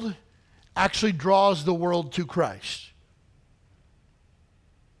world actually draws the world to Christ.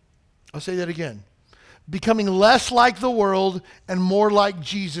 I'll say that again. Becoming less like the world and more like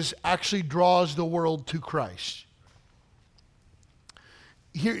Jesus actually draws the world to Christ.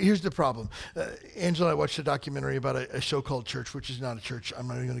 Here's the problem. Angela and I watched a documentary about a so-called church, which is not a church. I'm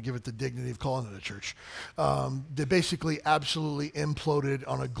not even going to give it the dignity of calling it a church. That basically absolutely imploded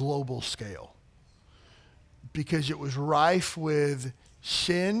on a global scale because it was rife with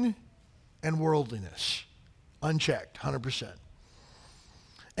sin and worldliness, unchecked, 100%.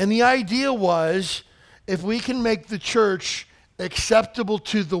 And the idea was, if we can make the church acceptable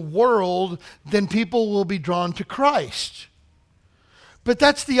to the world, then people will be drawn to Christ. But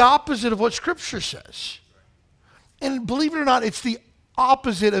that's the opposite of what Scripture says. And believe it or not, it's the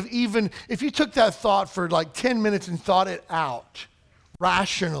opposite of even, if you took that thought for like 10 minutes and thought it out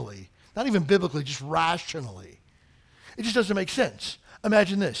rationally, not even biblically, just rationally, it just doesn't make sense.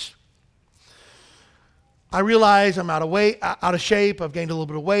 Imagine this. I realize I'm out of shape. I've gained a little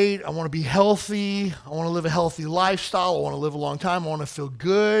bit of weight. I want to be healthy. I want to live a healthy lifestyle. I want to live a long time. I want to feel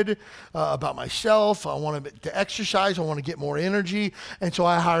good about myself. I want to exercise. I want to get more energy. And so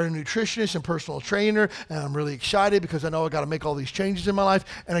I hire a nutritionist and personal trainer, and I'm really excited because I know I got to make all these changes in my life.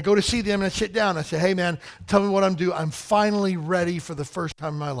 And I go to see them and I sit down and I say, hey man, tell me what I'm doing. I'm finally ready for the first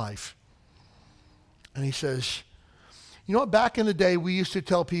time in my life. And he says, you know what, back in the day, we used to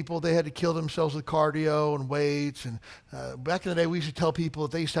tell people they had to kill themselves with cardio and weights. And back in the day, we used to tell people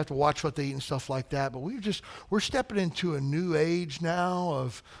that they used to have to watch what they eat and stuff like that. But we're stepping into a new age now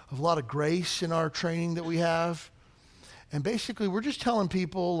of a lot of grace in our training that we have. And basically, we're just telling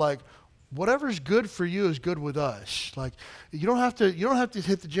people, like, whatever's good for you is good with us. Like, you don't have to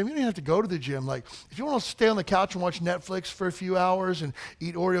hit the gym. You don't even have to go to the gym. Like, if you want to stay on the couch and watch Netflix for a few hours and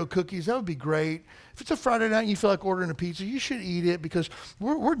eat Oreo cookies, that would be great. If it's a Friday night and you feel like ordering a pizza, you should eat it, because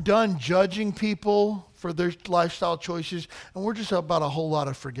we're done judging people for their lifestyle choices, and we're just about a whole lot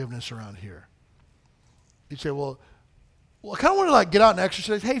of forgiveness around here. You say, well, I kind of want to like get out and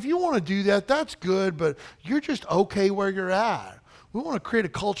exercise. Hey, if you want to do that, that's good, but you're just okay where you're at. We want to create a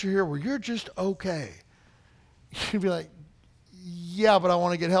culture here where you're just okay. You'd be like, yeah, but I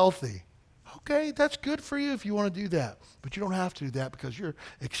want to get healthy. Okay, that's good for you if you want to do that. But you don't have to do that because you're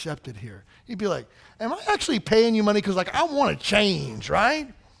accepted here. You'd be like, am I actually paying you money because like I want to change, right?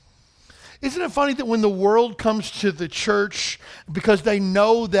 Isn't it funny that when the world comes to the church, because they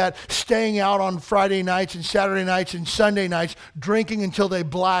know that staying out on Friday nights and Saturday nights and Sunday nights, drinking until they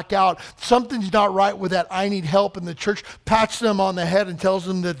black out, something's not right with that, I need help, and the church pats them on the head and tells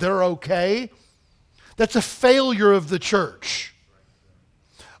them that they're okay? That's a failure of the church.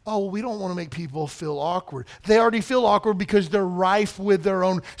 Oh, we don't want to make people feel awkward. They already feel awkward because they're rife with their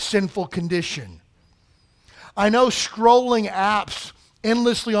own sinful condition. I know scrolling apps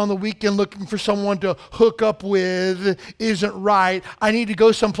endlessly on the weekend looking for someone to hook up with isn't right. I need to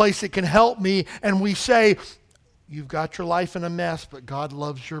go someplace that can help me. And we say, you've got your life in a mess, but God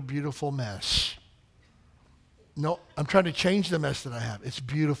loves your beautiful mess. No, I'm trying to change the mess that I have. It's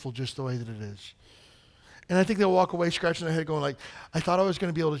beautiful just the way that it is. And I think they'll walk away scratching their head going like, I thought I was going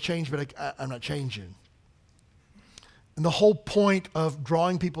to be able to change, but I'm not changing. And the whole point of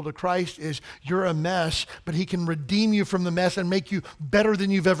drawing people to Christ is you're a mess, but he can redeem you from the mess and make you better than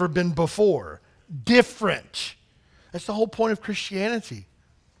you've ever been before. Different. That's the whole point of Christianity.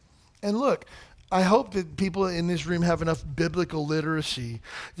 And look, I hope that people in this room have enough biblical literacy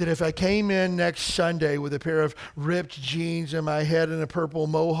that if I came in next Sunday with a pair of ripped jeans and my head in a purple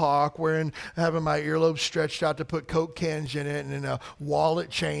mohawk, having my earlobes stretched out to put Coke cans in it, and a wallet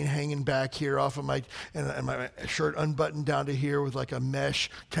chain hanging back here off of my shirt unbuttoned down to here with like a mesh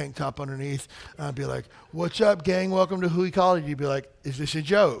tank top underneath, I'd be like, "What's up, gang? Welcome to Hui College." You'd be like, "Is this a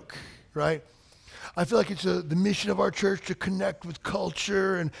joke?" Right? I feel like it's the mission of our church to connect with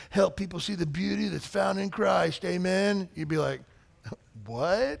culture and help people see the beauty that's found in Christ. Amen? You'd be like,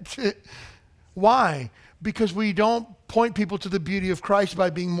 what? Why? Because we don't point people to the beauty of Christ by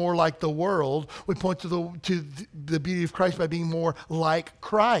being more like the world. We point to the beauty of Christ by being more like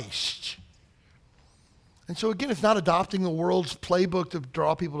Christ. And so again, it's not adopting the world's playbook to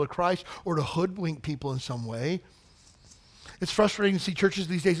draw people to Christ or to hoodwink people in some way. It's frustrating to see churches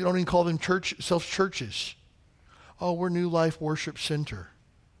these days that don't even call themselves churches. Oh, we're New Life Worship Center.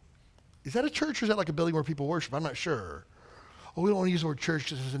 Is that a church or is that like a building where people worship? I'm not sure. Oh, we don't want to use the word church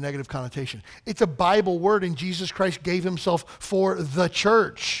because it's a negative connotation. It's a Bible word, and Jesus Christ gave himself for the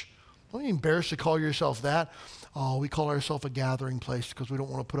church. Don't be embarrassed to call yourself that. Oh, we call ourselves a gathering place because we don't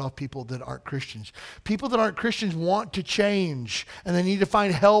want to put off people that aren't Christians. People that aren't Christians want to change, and they need to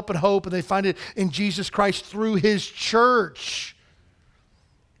find help and hope, and they find it in Jesus Christ through his church.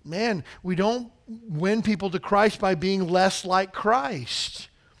 Man, we don't win people to Christ by being less like Christ.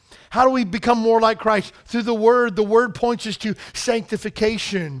 How do we become more like Christ? Through the Word. The Word points us to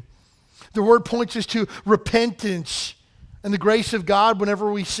sanctification. The Word points us to repentance and the grace of God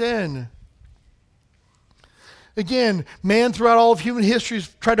whenever we sin. Again, man throughout all of human history has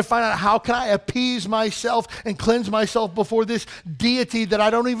tried to find out how can I appease myself and cleanse myself before this deity that I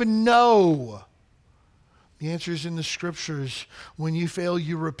don't even know. The answer is in the scriptures. When you fail,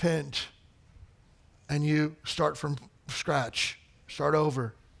 you repent and you start from scratch, start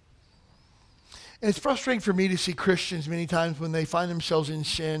over. And it's frustrating for me to see Christians many times when they find themselves in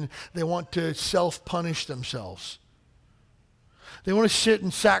sin, they want to self-punish themselves. They want to sit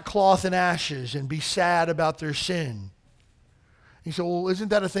in sackcloth and ashes and be sad about their sin. You say, well, isn't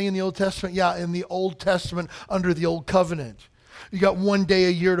that a thing in the Old Testament? Yeah, in the Old Testament under the Old Covenant. You got one day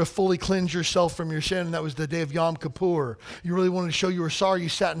a year to fully cleanse yourself from your sin, and that was the day of Yom Kippur. You really wanted to show you were sorry. You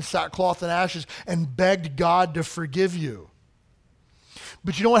sat in sackcloth and ashes and begged God to forgive you.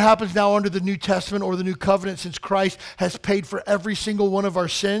 But you know what happens now under the New Testament or the New Covenant since Christ has paid for every single one of our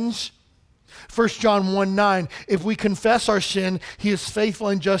sins? 1 John 1:9, if we confess our sin, he is faithful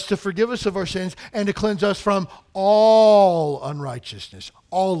and just to forgive us of our sins and to cleanse us from all unrighteousness,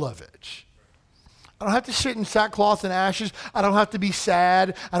 all of it. I don't have to sit in sackcloth and ashes. I don't have to be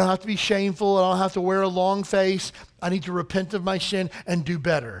sad. I don't have to be shameful. I don't have to wear a long face. I need to repent of my sin and do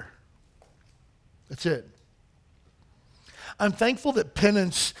better. That's it. I'm thankful that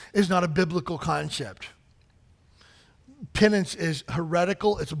penance is not a biblical concept. Penance is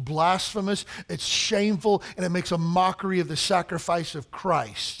heretical, it's blasphemous, it's shameful, and it makes a mockery of the sacrifice of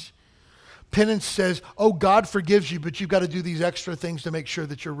Christ. Penance says, oh, God forgives you, but you've got to do these extra things to make sure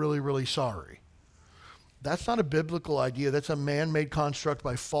that you're really, really sorry. That's not a biblical idea. That's a man-made construct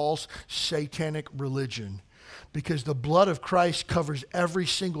by false satanic religion. Because the blood of Christ covers every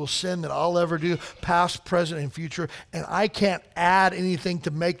single sin that I'll ever do, past, present, and future, and I can't add anything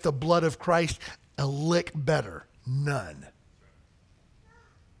to make the blood of Christ a lick better. None.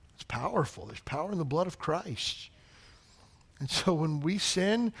 It's powerful. There's power in the blood of Christ. And so when we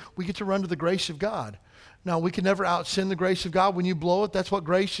sin, we get to run to the grace of God. Now, we can never out-sin the grace of God. When you blow it, that's what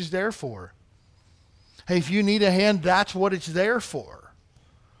grace is there for. Hey, if you need a hand, that's what it's there for.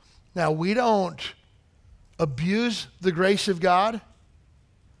 Now, we don't abuse the grace of God.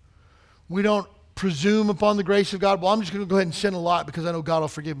 We don't presume upon the grace of God. Well, I'm just going to go ahead and sin a lot because I know God will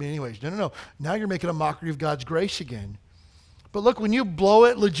forgive me anyways. No. Now you're making a mockery of God's grace again. But look, when you blow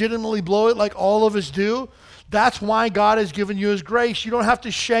it, legitimately blow it like all of us do, that's why God has given you his grace. You don't have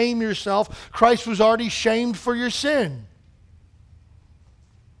to shame yourself. Christ was already shamed for your sin.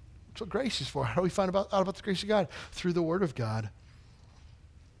 That's what grace is for. How do we find out about the grace of God? Through the Word of God.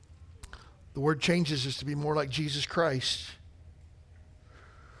 The Word changes us to be more like Jesus Christ.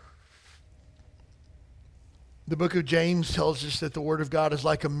 The book of James tells us that the Word of God is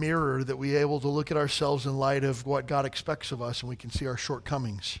like a mirror, that we're able to look at ourselves in light of what God expects of us, and we can see our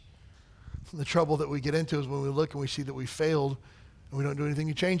shortcomings. And the trouble that we get into is when we look and we see that we failed and we don't do anything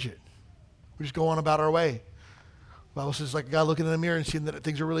to change it. We just go on about our way. The Bible says like a guy looking in the mirror and seeing that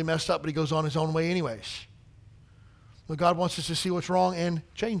things are really messed up, but he goes on his own way anyways. But God wants us to see what's wrong and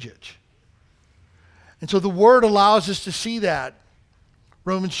change it. And so the Word allows us to see that.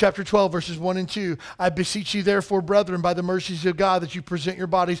 Romans chapter 12, verses 1 and 2. I beseech you therefore, brethren, by the mercies of God, that you present your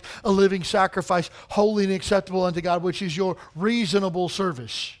bodies a living sacrifice, holy and acceptable unto God, which is your reasonable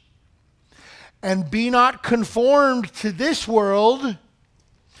service. And be not conformed to this world,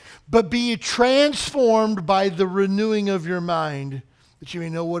 but be transformed by the renewing of your mind, that you may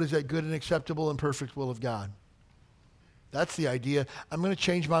know what is that good and acceptable and perfect will of God. That's the idea. I'm going to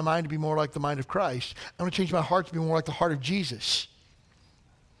change my mind to be more like the mind of Christ. I'm going to change my heart to be more like the heart of Jesus.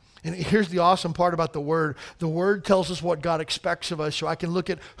 And here's the awesome part about the Word. The Word tells us what God expects of us, so I can look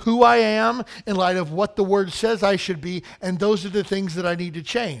at who I am in light of what the Word says I should be, and those are the things that I need to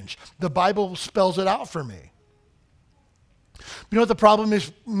change. The Bible spells it out for me. You know what the problem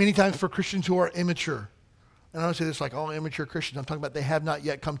is many times for Christians who are immature? And I don't say this like, oh, immature Christians. I'm talking about they have not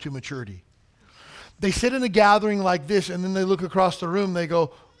yet come to maturity. They sit in a gathering like this, and then they look across the room, they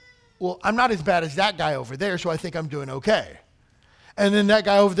go, well, I'm not as bad as that guy over there, so I think I'm doing okay. And then that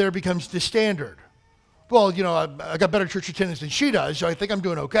guy over there becomes the standard. Well, you know, I got better church attendance than she does, so I think I'm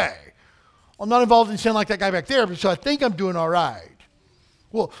doing okay. I'm not involved in sin like that guy back there, so I think I'm doing all right.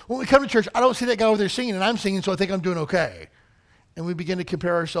 Well, when we come to church, I don't see that guy over there singing, and I'm singing, so I think I'm doing okay. And we begin to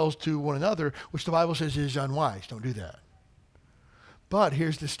compare ourselves to one another, which the Bible says is unwise. Don't do that. But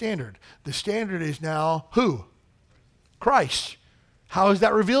here's the standard. The standard is now who? Christ. How is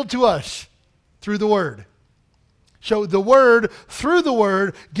that revealed to us? Through the Word. So the Word, through the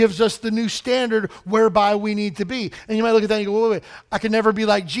Word, gives us the new standard whereby we need to be. And you might look at that and you go, wait, I can never be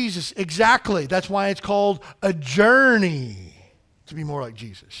like Jesus. Exactly. That's why it's called a journey to be more like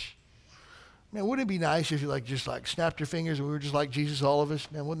Jesus. Man, wouldn't it be nice if you just snapped your fingers and we were just like Jesus, all of us?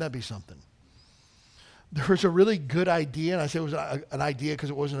 Man, wouldn't that be something? There was a really good idea, and I say it was an idea because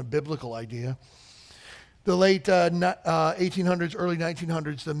it wasn't a biblical idea. The late 1800s, early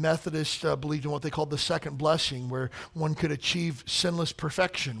 1900s, the Methodists believed in what they called the second blessing, where one could achieve sinless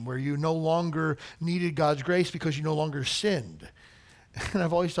perfection, where you no longer needed God's grace because you no longer sinned. And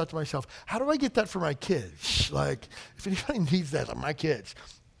I've always thought to myself, how do I get that for my kids? Like, if anybody needs that, like my kids.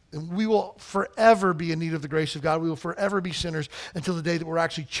 And we will forever be in need of the grace of God. We will forever be sinners until the day that we're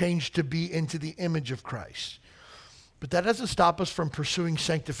actually changed to be into the image of Christ. But that doesn't stop us from pursuing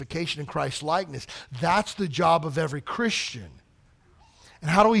sanctification in Christ's likeness. That's the job of every Christian. And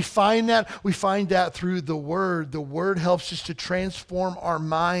how do we find that? We find that through the Word. The Word helps us to transform our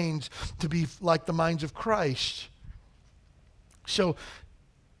minds to be like the minds of Christ. So,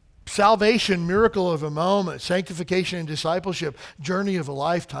 salvation, miracle of a moment, sanctification and discipleship, journey of a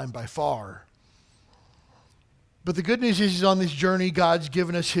lifetime by far. But the good news is on this journey, God's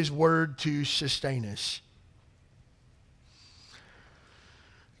given us His Word to sustain us.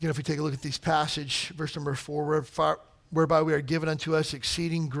 Again, if we take a look at this passage, verse number 4, whereby we are given unto us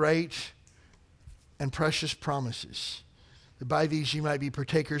exceeding great and precious promises, that by these ye might be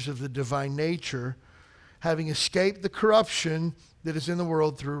partakers of the divine nature, having escaped the corruption that is in the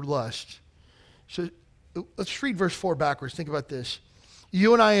world through lust. So let's read verse 4 backwards. Think about this.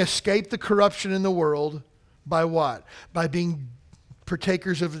 You and I escaped the corruption in the world by what? By being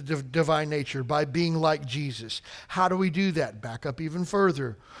partakers of the divine nature, by being like Jesus. How do we do that? Back up even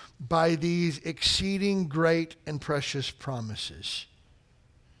further. By these exceeding great and precious promises.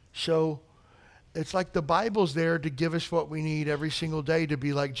 So it's like the Bible's there to give us what we need every single day to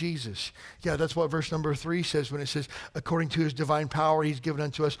be like Jesus. Yeah, that's what verse number 3 says when it says, according to His divine power, He's given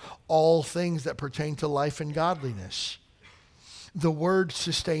unto us all things that pertain to life and godliness. The Word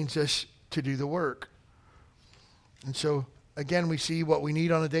sustains us to do the work. And so, again, we see what we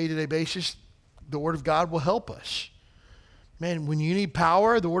need on a day-to-day basis. The Word of God will help us. Man, when you need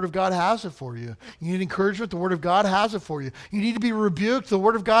power, the Word of God has it for you. You need encouragement, the Word of God has it for you. You need to be rebuked, the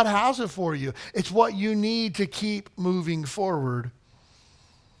Word of God has it for you. It's what you need to keep moving forward.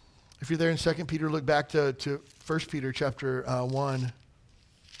 If you're there in 2 Peter, look back to 1 Peter chapter 1.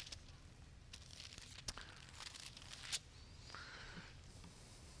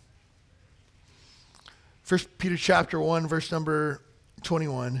 First Peter chapter 1, verse number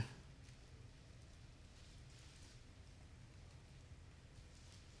 21.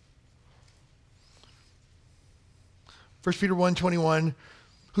 First Peter 1:21,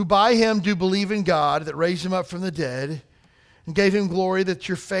 who by him do believe in God that raised him up from the dead and gave him glory, that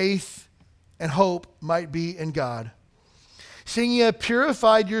your faith and hope might be in God. Seeing ye have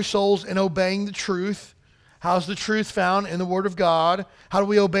purified your souls in obeying the truth. How's the truth found? In the Word of God. How do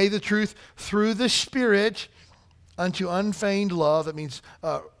we obey the truth? Through the Spirit unto unfeigned love. That means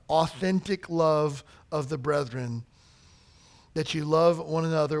authentic love of the brethren. That you love one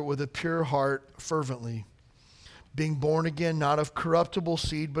another with a pure heart fervently. Being born again, not of corruptible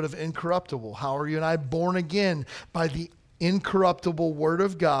seed, but of incorruptible. How are you and I born again? By the incorruptible Word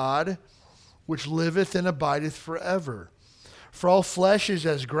of God, which liveth and abideth forever. For all flesh is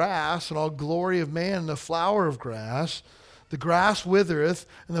as grass, and all glory of man the flower of grass. The grass withereth,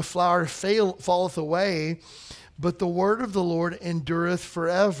 and the flower falleth away, but the word of the Lord endureth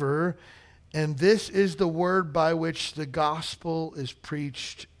forever. And this is the word by which the gospel is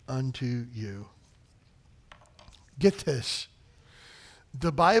preached unto you. Get this.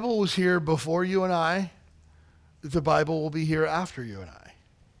 The Bible was here before you and I. The Bible will be here after you and I.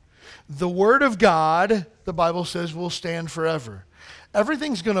 The Word of God, the Bible says, will stand forever.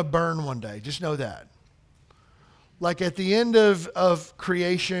 Everything's going to burn one day. Just know that. Like at the end of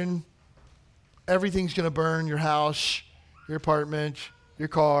creation, everything's going to burn. Your house, your apartment, your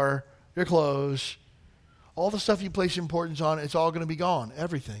car, your clothes. All the stuff you place importance on, it's all going to be gone.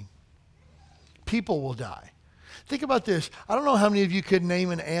 Everything. People will die. Think about this. I don't know how many of you could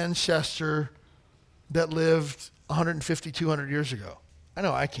name an ancestor that lived 150, 200 years ago. I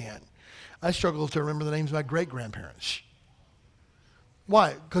know I can't. I struggle to remember the names of my great-grandparents.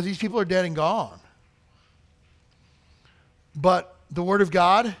 Why? Because these people are dead and gone. But the Word of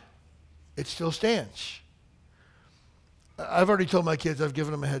God, it still stands. I've already told my kids, I've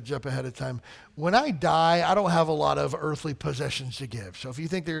given them a heads up ahead of time. When I die, I don't have a lot of earthly possessions to give. So if you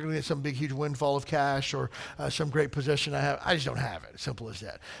think they're going to get some big, huge windfall of cash or some great possession I have, I just don't have it. Simple as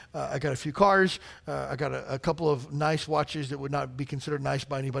that. I got a few cars. I got a couple of nice watches that would not be considered nice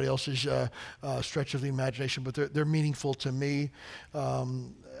by anybody else's stretch of the imagination, but they're meaningful to me. I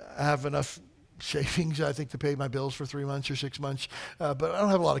have enough savings, I think, to pay my bills for 3 months or 6 months. But I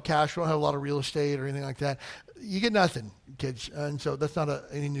don't have a lot of cash. I don't have a lot of real estate or anything like that. You get nothing, kids. And so that's not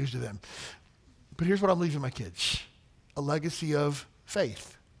any news to them. But here's what I'm leaving my kids. A legacy of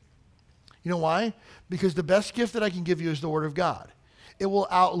faith. You know why? Because the best gift that I can give you is the Word of God. It will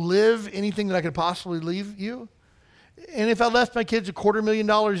outlive anything that I could possibly leave you. And if I left my kids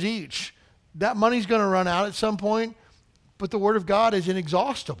 $250,000 each, that money's going to run out at some point. But the Word of God is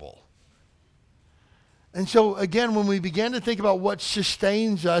inexhaustible. And so, again, when we begin to think about what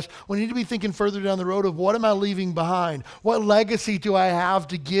sustains us, we need to be thinking further down the road of what am I leaving behind? What legacy do I have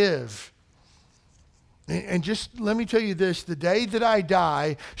to give? And just let me tell you this, the day that I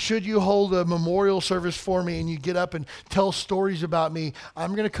die, should you hold a memorial service for me and you get up and tell stories about me,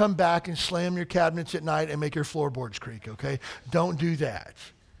 I'm going to come back and slam your cabinets at night and make your floorboards creak, okay? Don't do that.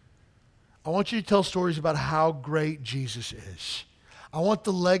 I want you to tell stories about how great Jesus is. I want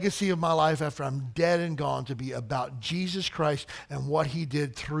the legacy of my life after I'm dead and gone to be about Jesus Christ and what he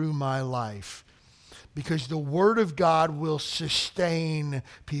did through my life. Because the Word of God will sustain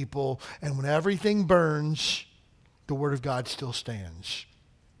people. And when everything burns, the Word of God still stands.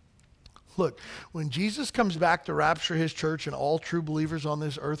 Look, when Jesus comes back to rapture his church and all true believers on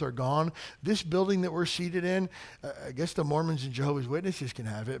this earth are gone, this building that we're seated in, I guess the Mormons and Jehovah's Witnesses can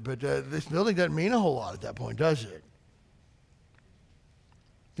have it, but this building doesn't mean a whole lot at that point, does it?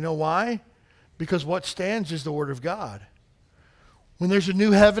 You know why? Because what stands is the Word of God. When there's a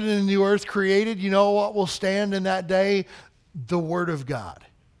new heaven and a new earth created, you know what will stand in that day? The Word of God.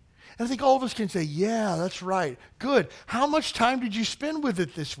 And I think all of us can say, yeah, that's right. Good. How much time did you spend with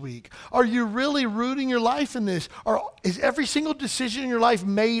it this week? Are you really rooting your life in this? Or is every single decision in your life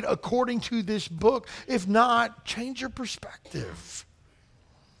made according to this book? If not, change your perspective.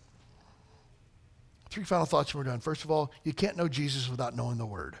 3 final thoughts and we're done. First of all, you can't know Jesus without knowing the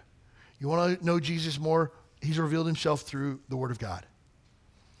Word. You want to know Jesus more? He's revealed himself through the Word of God.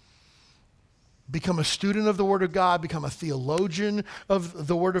 Become a student of the Word of God. Become a theologian of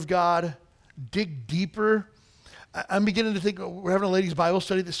the Word of God. Dig deeper. I'm beginning to think, we're having a ladies' Bible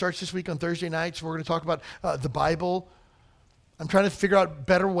study that starts this week on Thursday nights. We're going to talk about the Bible. I'm trying to figure out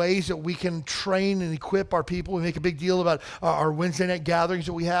better ways that we can train and equip our people. We make a big deal about our Wednesday night gatherings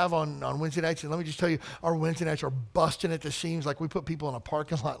that we have on Wednesday nights. And let me just tell you, our Wednesday nights are busting at the seams. Like we put people in a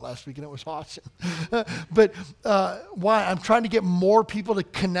parking lot last week and it was awesome. But why? I'm trying to get more people to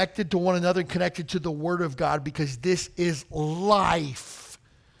connected to one another and connected to the Word of God, because this is life.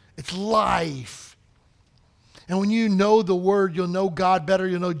 It's life. And when you know the Word, you'll know God better,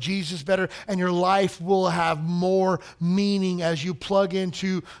 you'll know Jesus better, and your life will have more meaning as you plug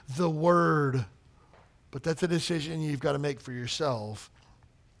into the Word. But that's a decision you've got to make for yourself.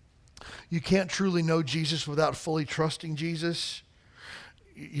 You can't truly know Jesus without fully trusting Jesus.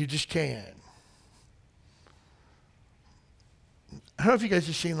 You just can't. I don't know if you guys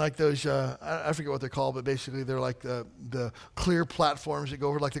have seen like those, I forget what they're called, but basically they're like the clear platforms that go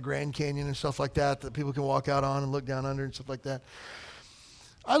over like the Grand Canyon and stuff like that people can walk out on and look down under and stuff like that.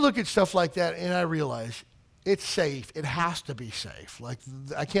 I look at stuff like that and I realize it's safe. It has to be safe. Like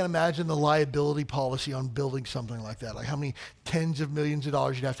I can't imagine the liability policy on building something like that. Like how many tens of millions of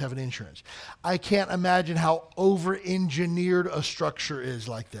dollars you'd have to have an insurance. I can't imagine how over-engineered a structure is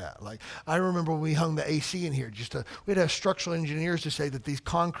like that. Like I remember when we hung the AC in here, we'd have structural engineers to say that these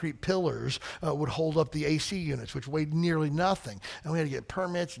concrete pillars would hold up the AC units, which weighed nearly nothing. And we had to get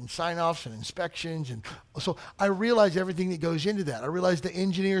permits and sign-offs and inspections. And so I realize everything that goes into that. I realize the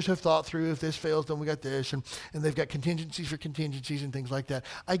engineers have thought through, if this fails, then we got this. And they've got contingencies for contingencies and things like that.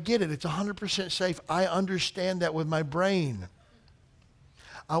 I get it. It's 100% safe. I understand that with my brain.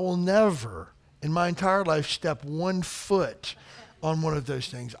 I will never in my entire life step 1 foot on one of those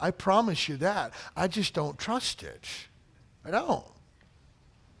things. I promise you that. I just don't trust it. I don't.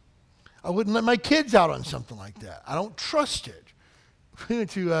 I wouldn't let my kids out on something like that. I don't trust it. We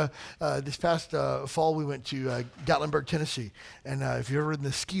went to, this past fall, we went to Gatlinburg, Tennessee. And if you've ever ridden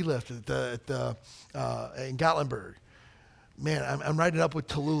the ski lift in Gatlinburg, man, I'm riding up with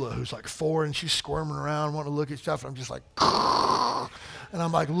Tallulah, who's like 4, and she's squirming around, wanting to look at stuff. And I'm just like, and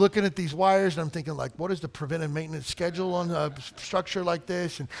I'm like looking at these wires, and I'm thinking like, what is the preventive maintenance schedule on a structure like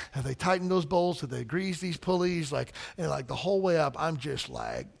this? And have they tightened those bolts? Have they greased these pulleys? And the whole way up, I'm just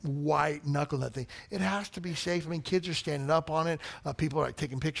like white knuckling that thing. It has to be safe. I mean, kids are standing up on it. People are like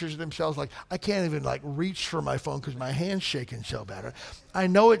taking pictures of themselves. Like I can't even like reach for my phone because my hand's shaking so bad. I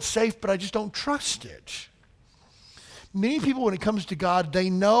know it's safe, but I just don't trust it. Many people, when it comes to God, they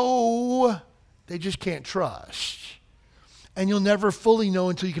know, they just can't trust. And you'll never fully know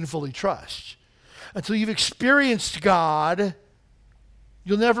until you can fully trust. Until you've experienced God,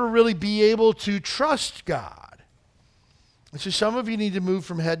 you'll never really be able to trust God. And so some of you need to move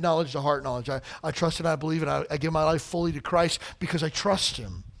from head knowledge to heart knowledge. I trust and I believe, and I give my life fully to Christ because I trust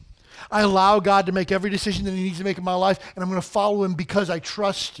Him. I allow God to make every decision that He needs to make in my life, and I'm going to follow Him because I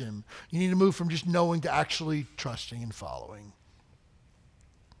trust Him. You need to move from just knowing to actually trusting and following.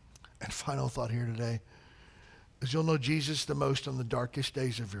 And final thought here today is you'll know Jesus the most on the darkest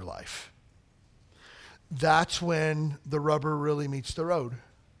days of your life. That's when the rubber really meets the road.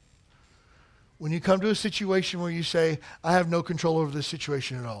 When you come to a situation where you say, I have no control over this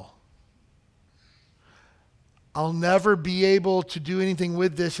situation at all. I'll never be able to do anything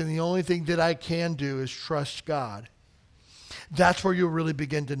with this, and the only thing that I can do is trust God. That's where you'll really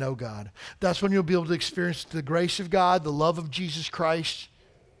begin to know God. That's when you'll be able to experience the grace of God, the love of Jesus Christ.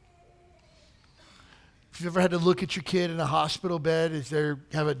 If you've ever had to look at your kid in a hospital bed as they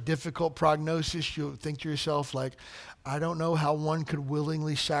have a difficult prognosis, you'll think to yourself like, I don't know how one could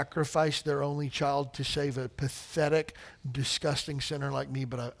willingly sacrifice their only child to save a pathetic, disgusting sinner like me,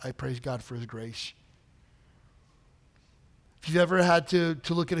 but I praise God for His grace. If you've ever had to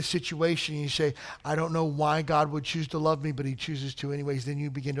look at a situation and you say, I don't know why God would choose to love me, but He chooses to anyways, then you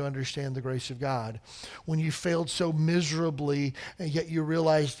begin to understand the grace of God. When you failed so miserably, and yet you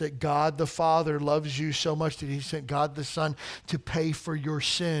realize that God the Father loves you so much that He sent God the Son to pay for your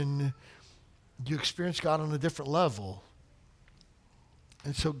sin, you experience God on a different level.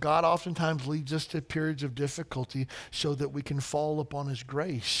 And so God oftentimes leads us to periods of difficulty so that we can fall upon His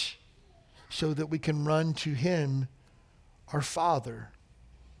grace, so that we can run to Him, our Father.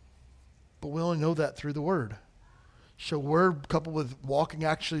 But we only know that through the Word. So Word coupled with walking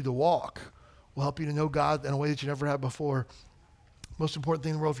actually the walk will help you to know God in a way that you never have before. Most important thing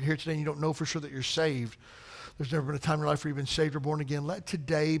in the world, if you're here today and you don't know for sure that you're saved, there's never been a time in your life where you've been saved or born again. Let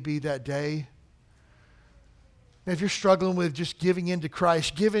today be that day. And if you're struggling with just giving in to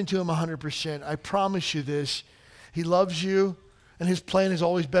Christ, give in to Him 100%. I promise you this. He loves you, and His plan is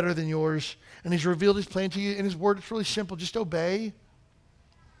always better than yours. And He's revealed His plan to you in His Word. It's really simple. Just obey.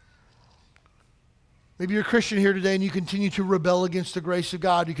 Maybe you're a Christian here today and you continue to rebel against the grace of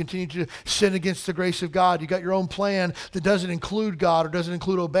God. You continue to sin against the grace of God. You got your own plan that doesn't include God or doesn't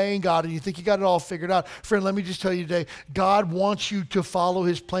include obeying God, and you think you got it all figured out. Friend, let me just tell you today, God wants you to follow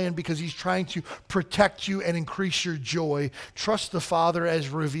his plan because he's trying to protect you and increase your joy. Trust the Father as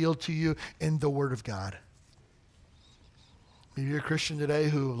revealed to you in the Word of God. Maybe you're a Christian today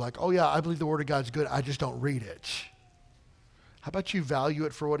who like, oh yeah, I believe the Word of God's good. I just don't read it. How about you value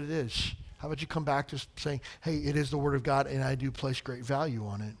it for what it is? How about you come back to saying, hey, it is the Word of God, and I do place great value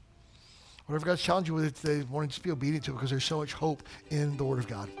on it. Whatever God's challenged you with it today, want to just be obedient to it because there's so much hope in the Word of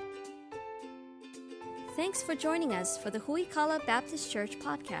God. Thanks for joining us for the Huikala Baptist Church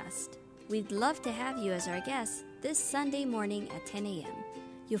podcast. We'd love to have you as our guest this Sunday morning at 10 a.m.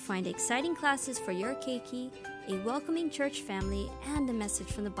 You'll find exciting classes for your keiki, a welcoming church family, and a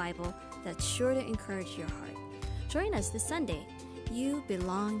message from the Bible that's sure to encourage your heart. Join us this Sunday. You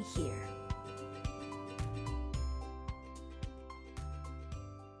belong here.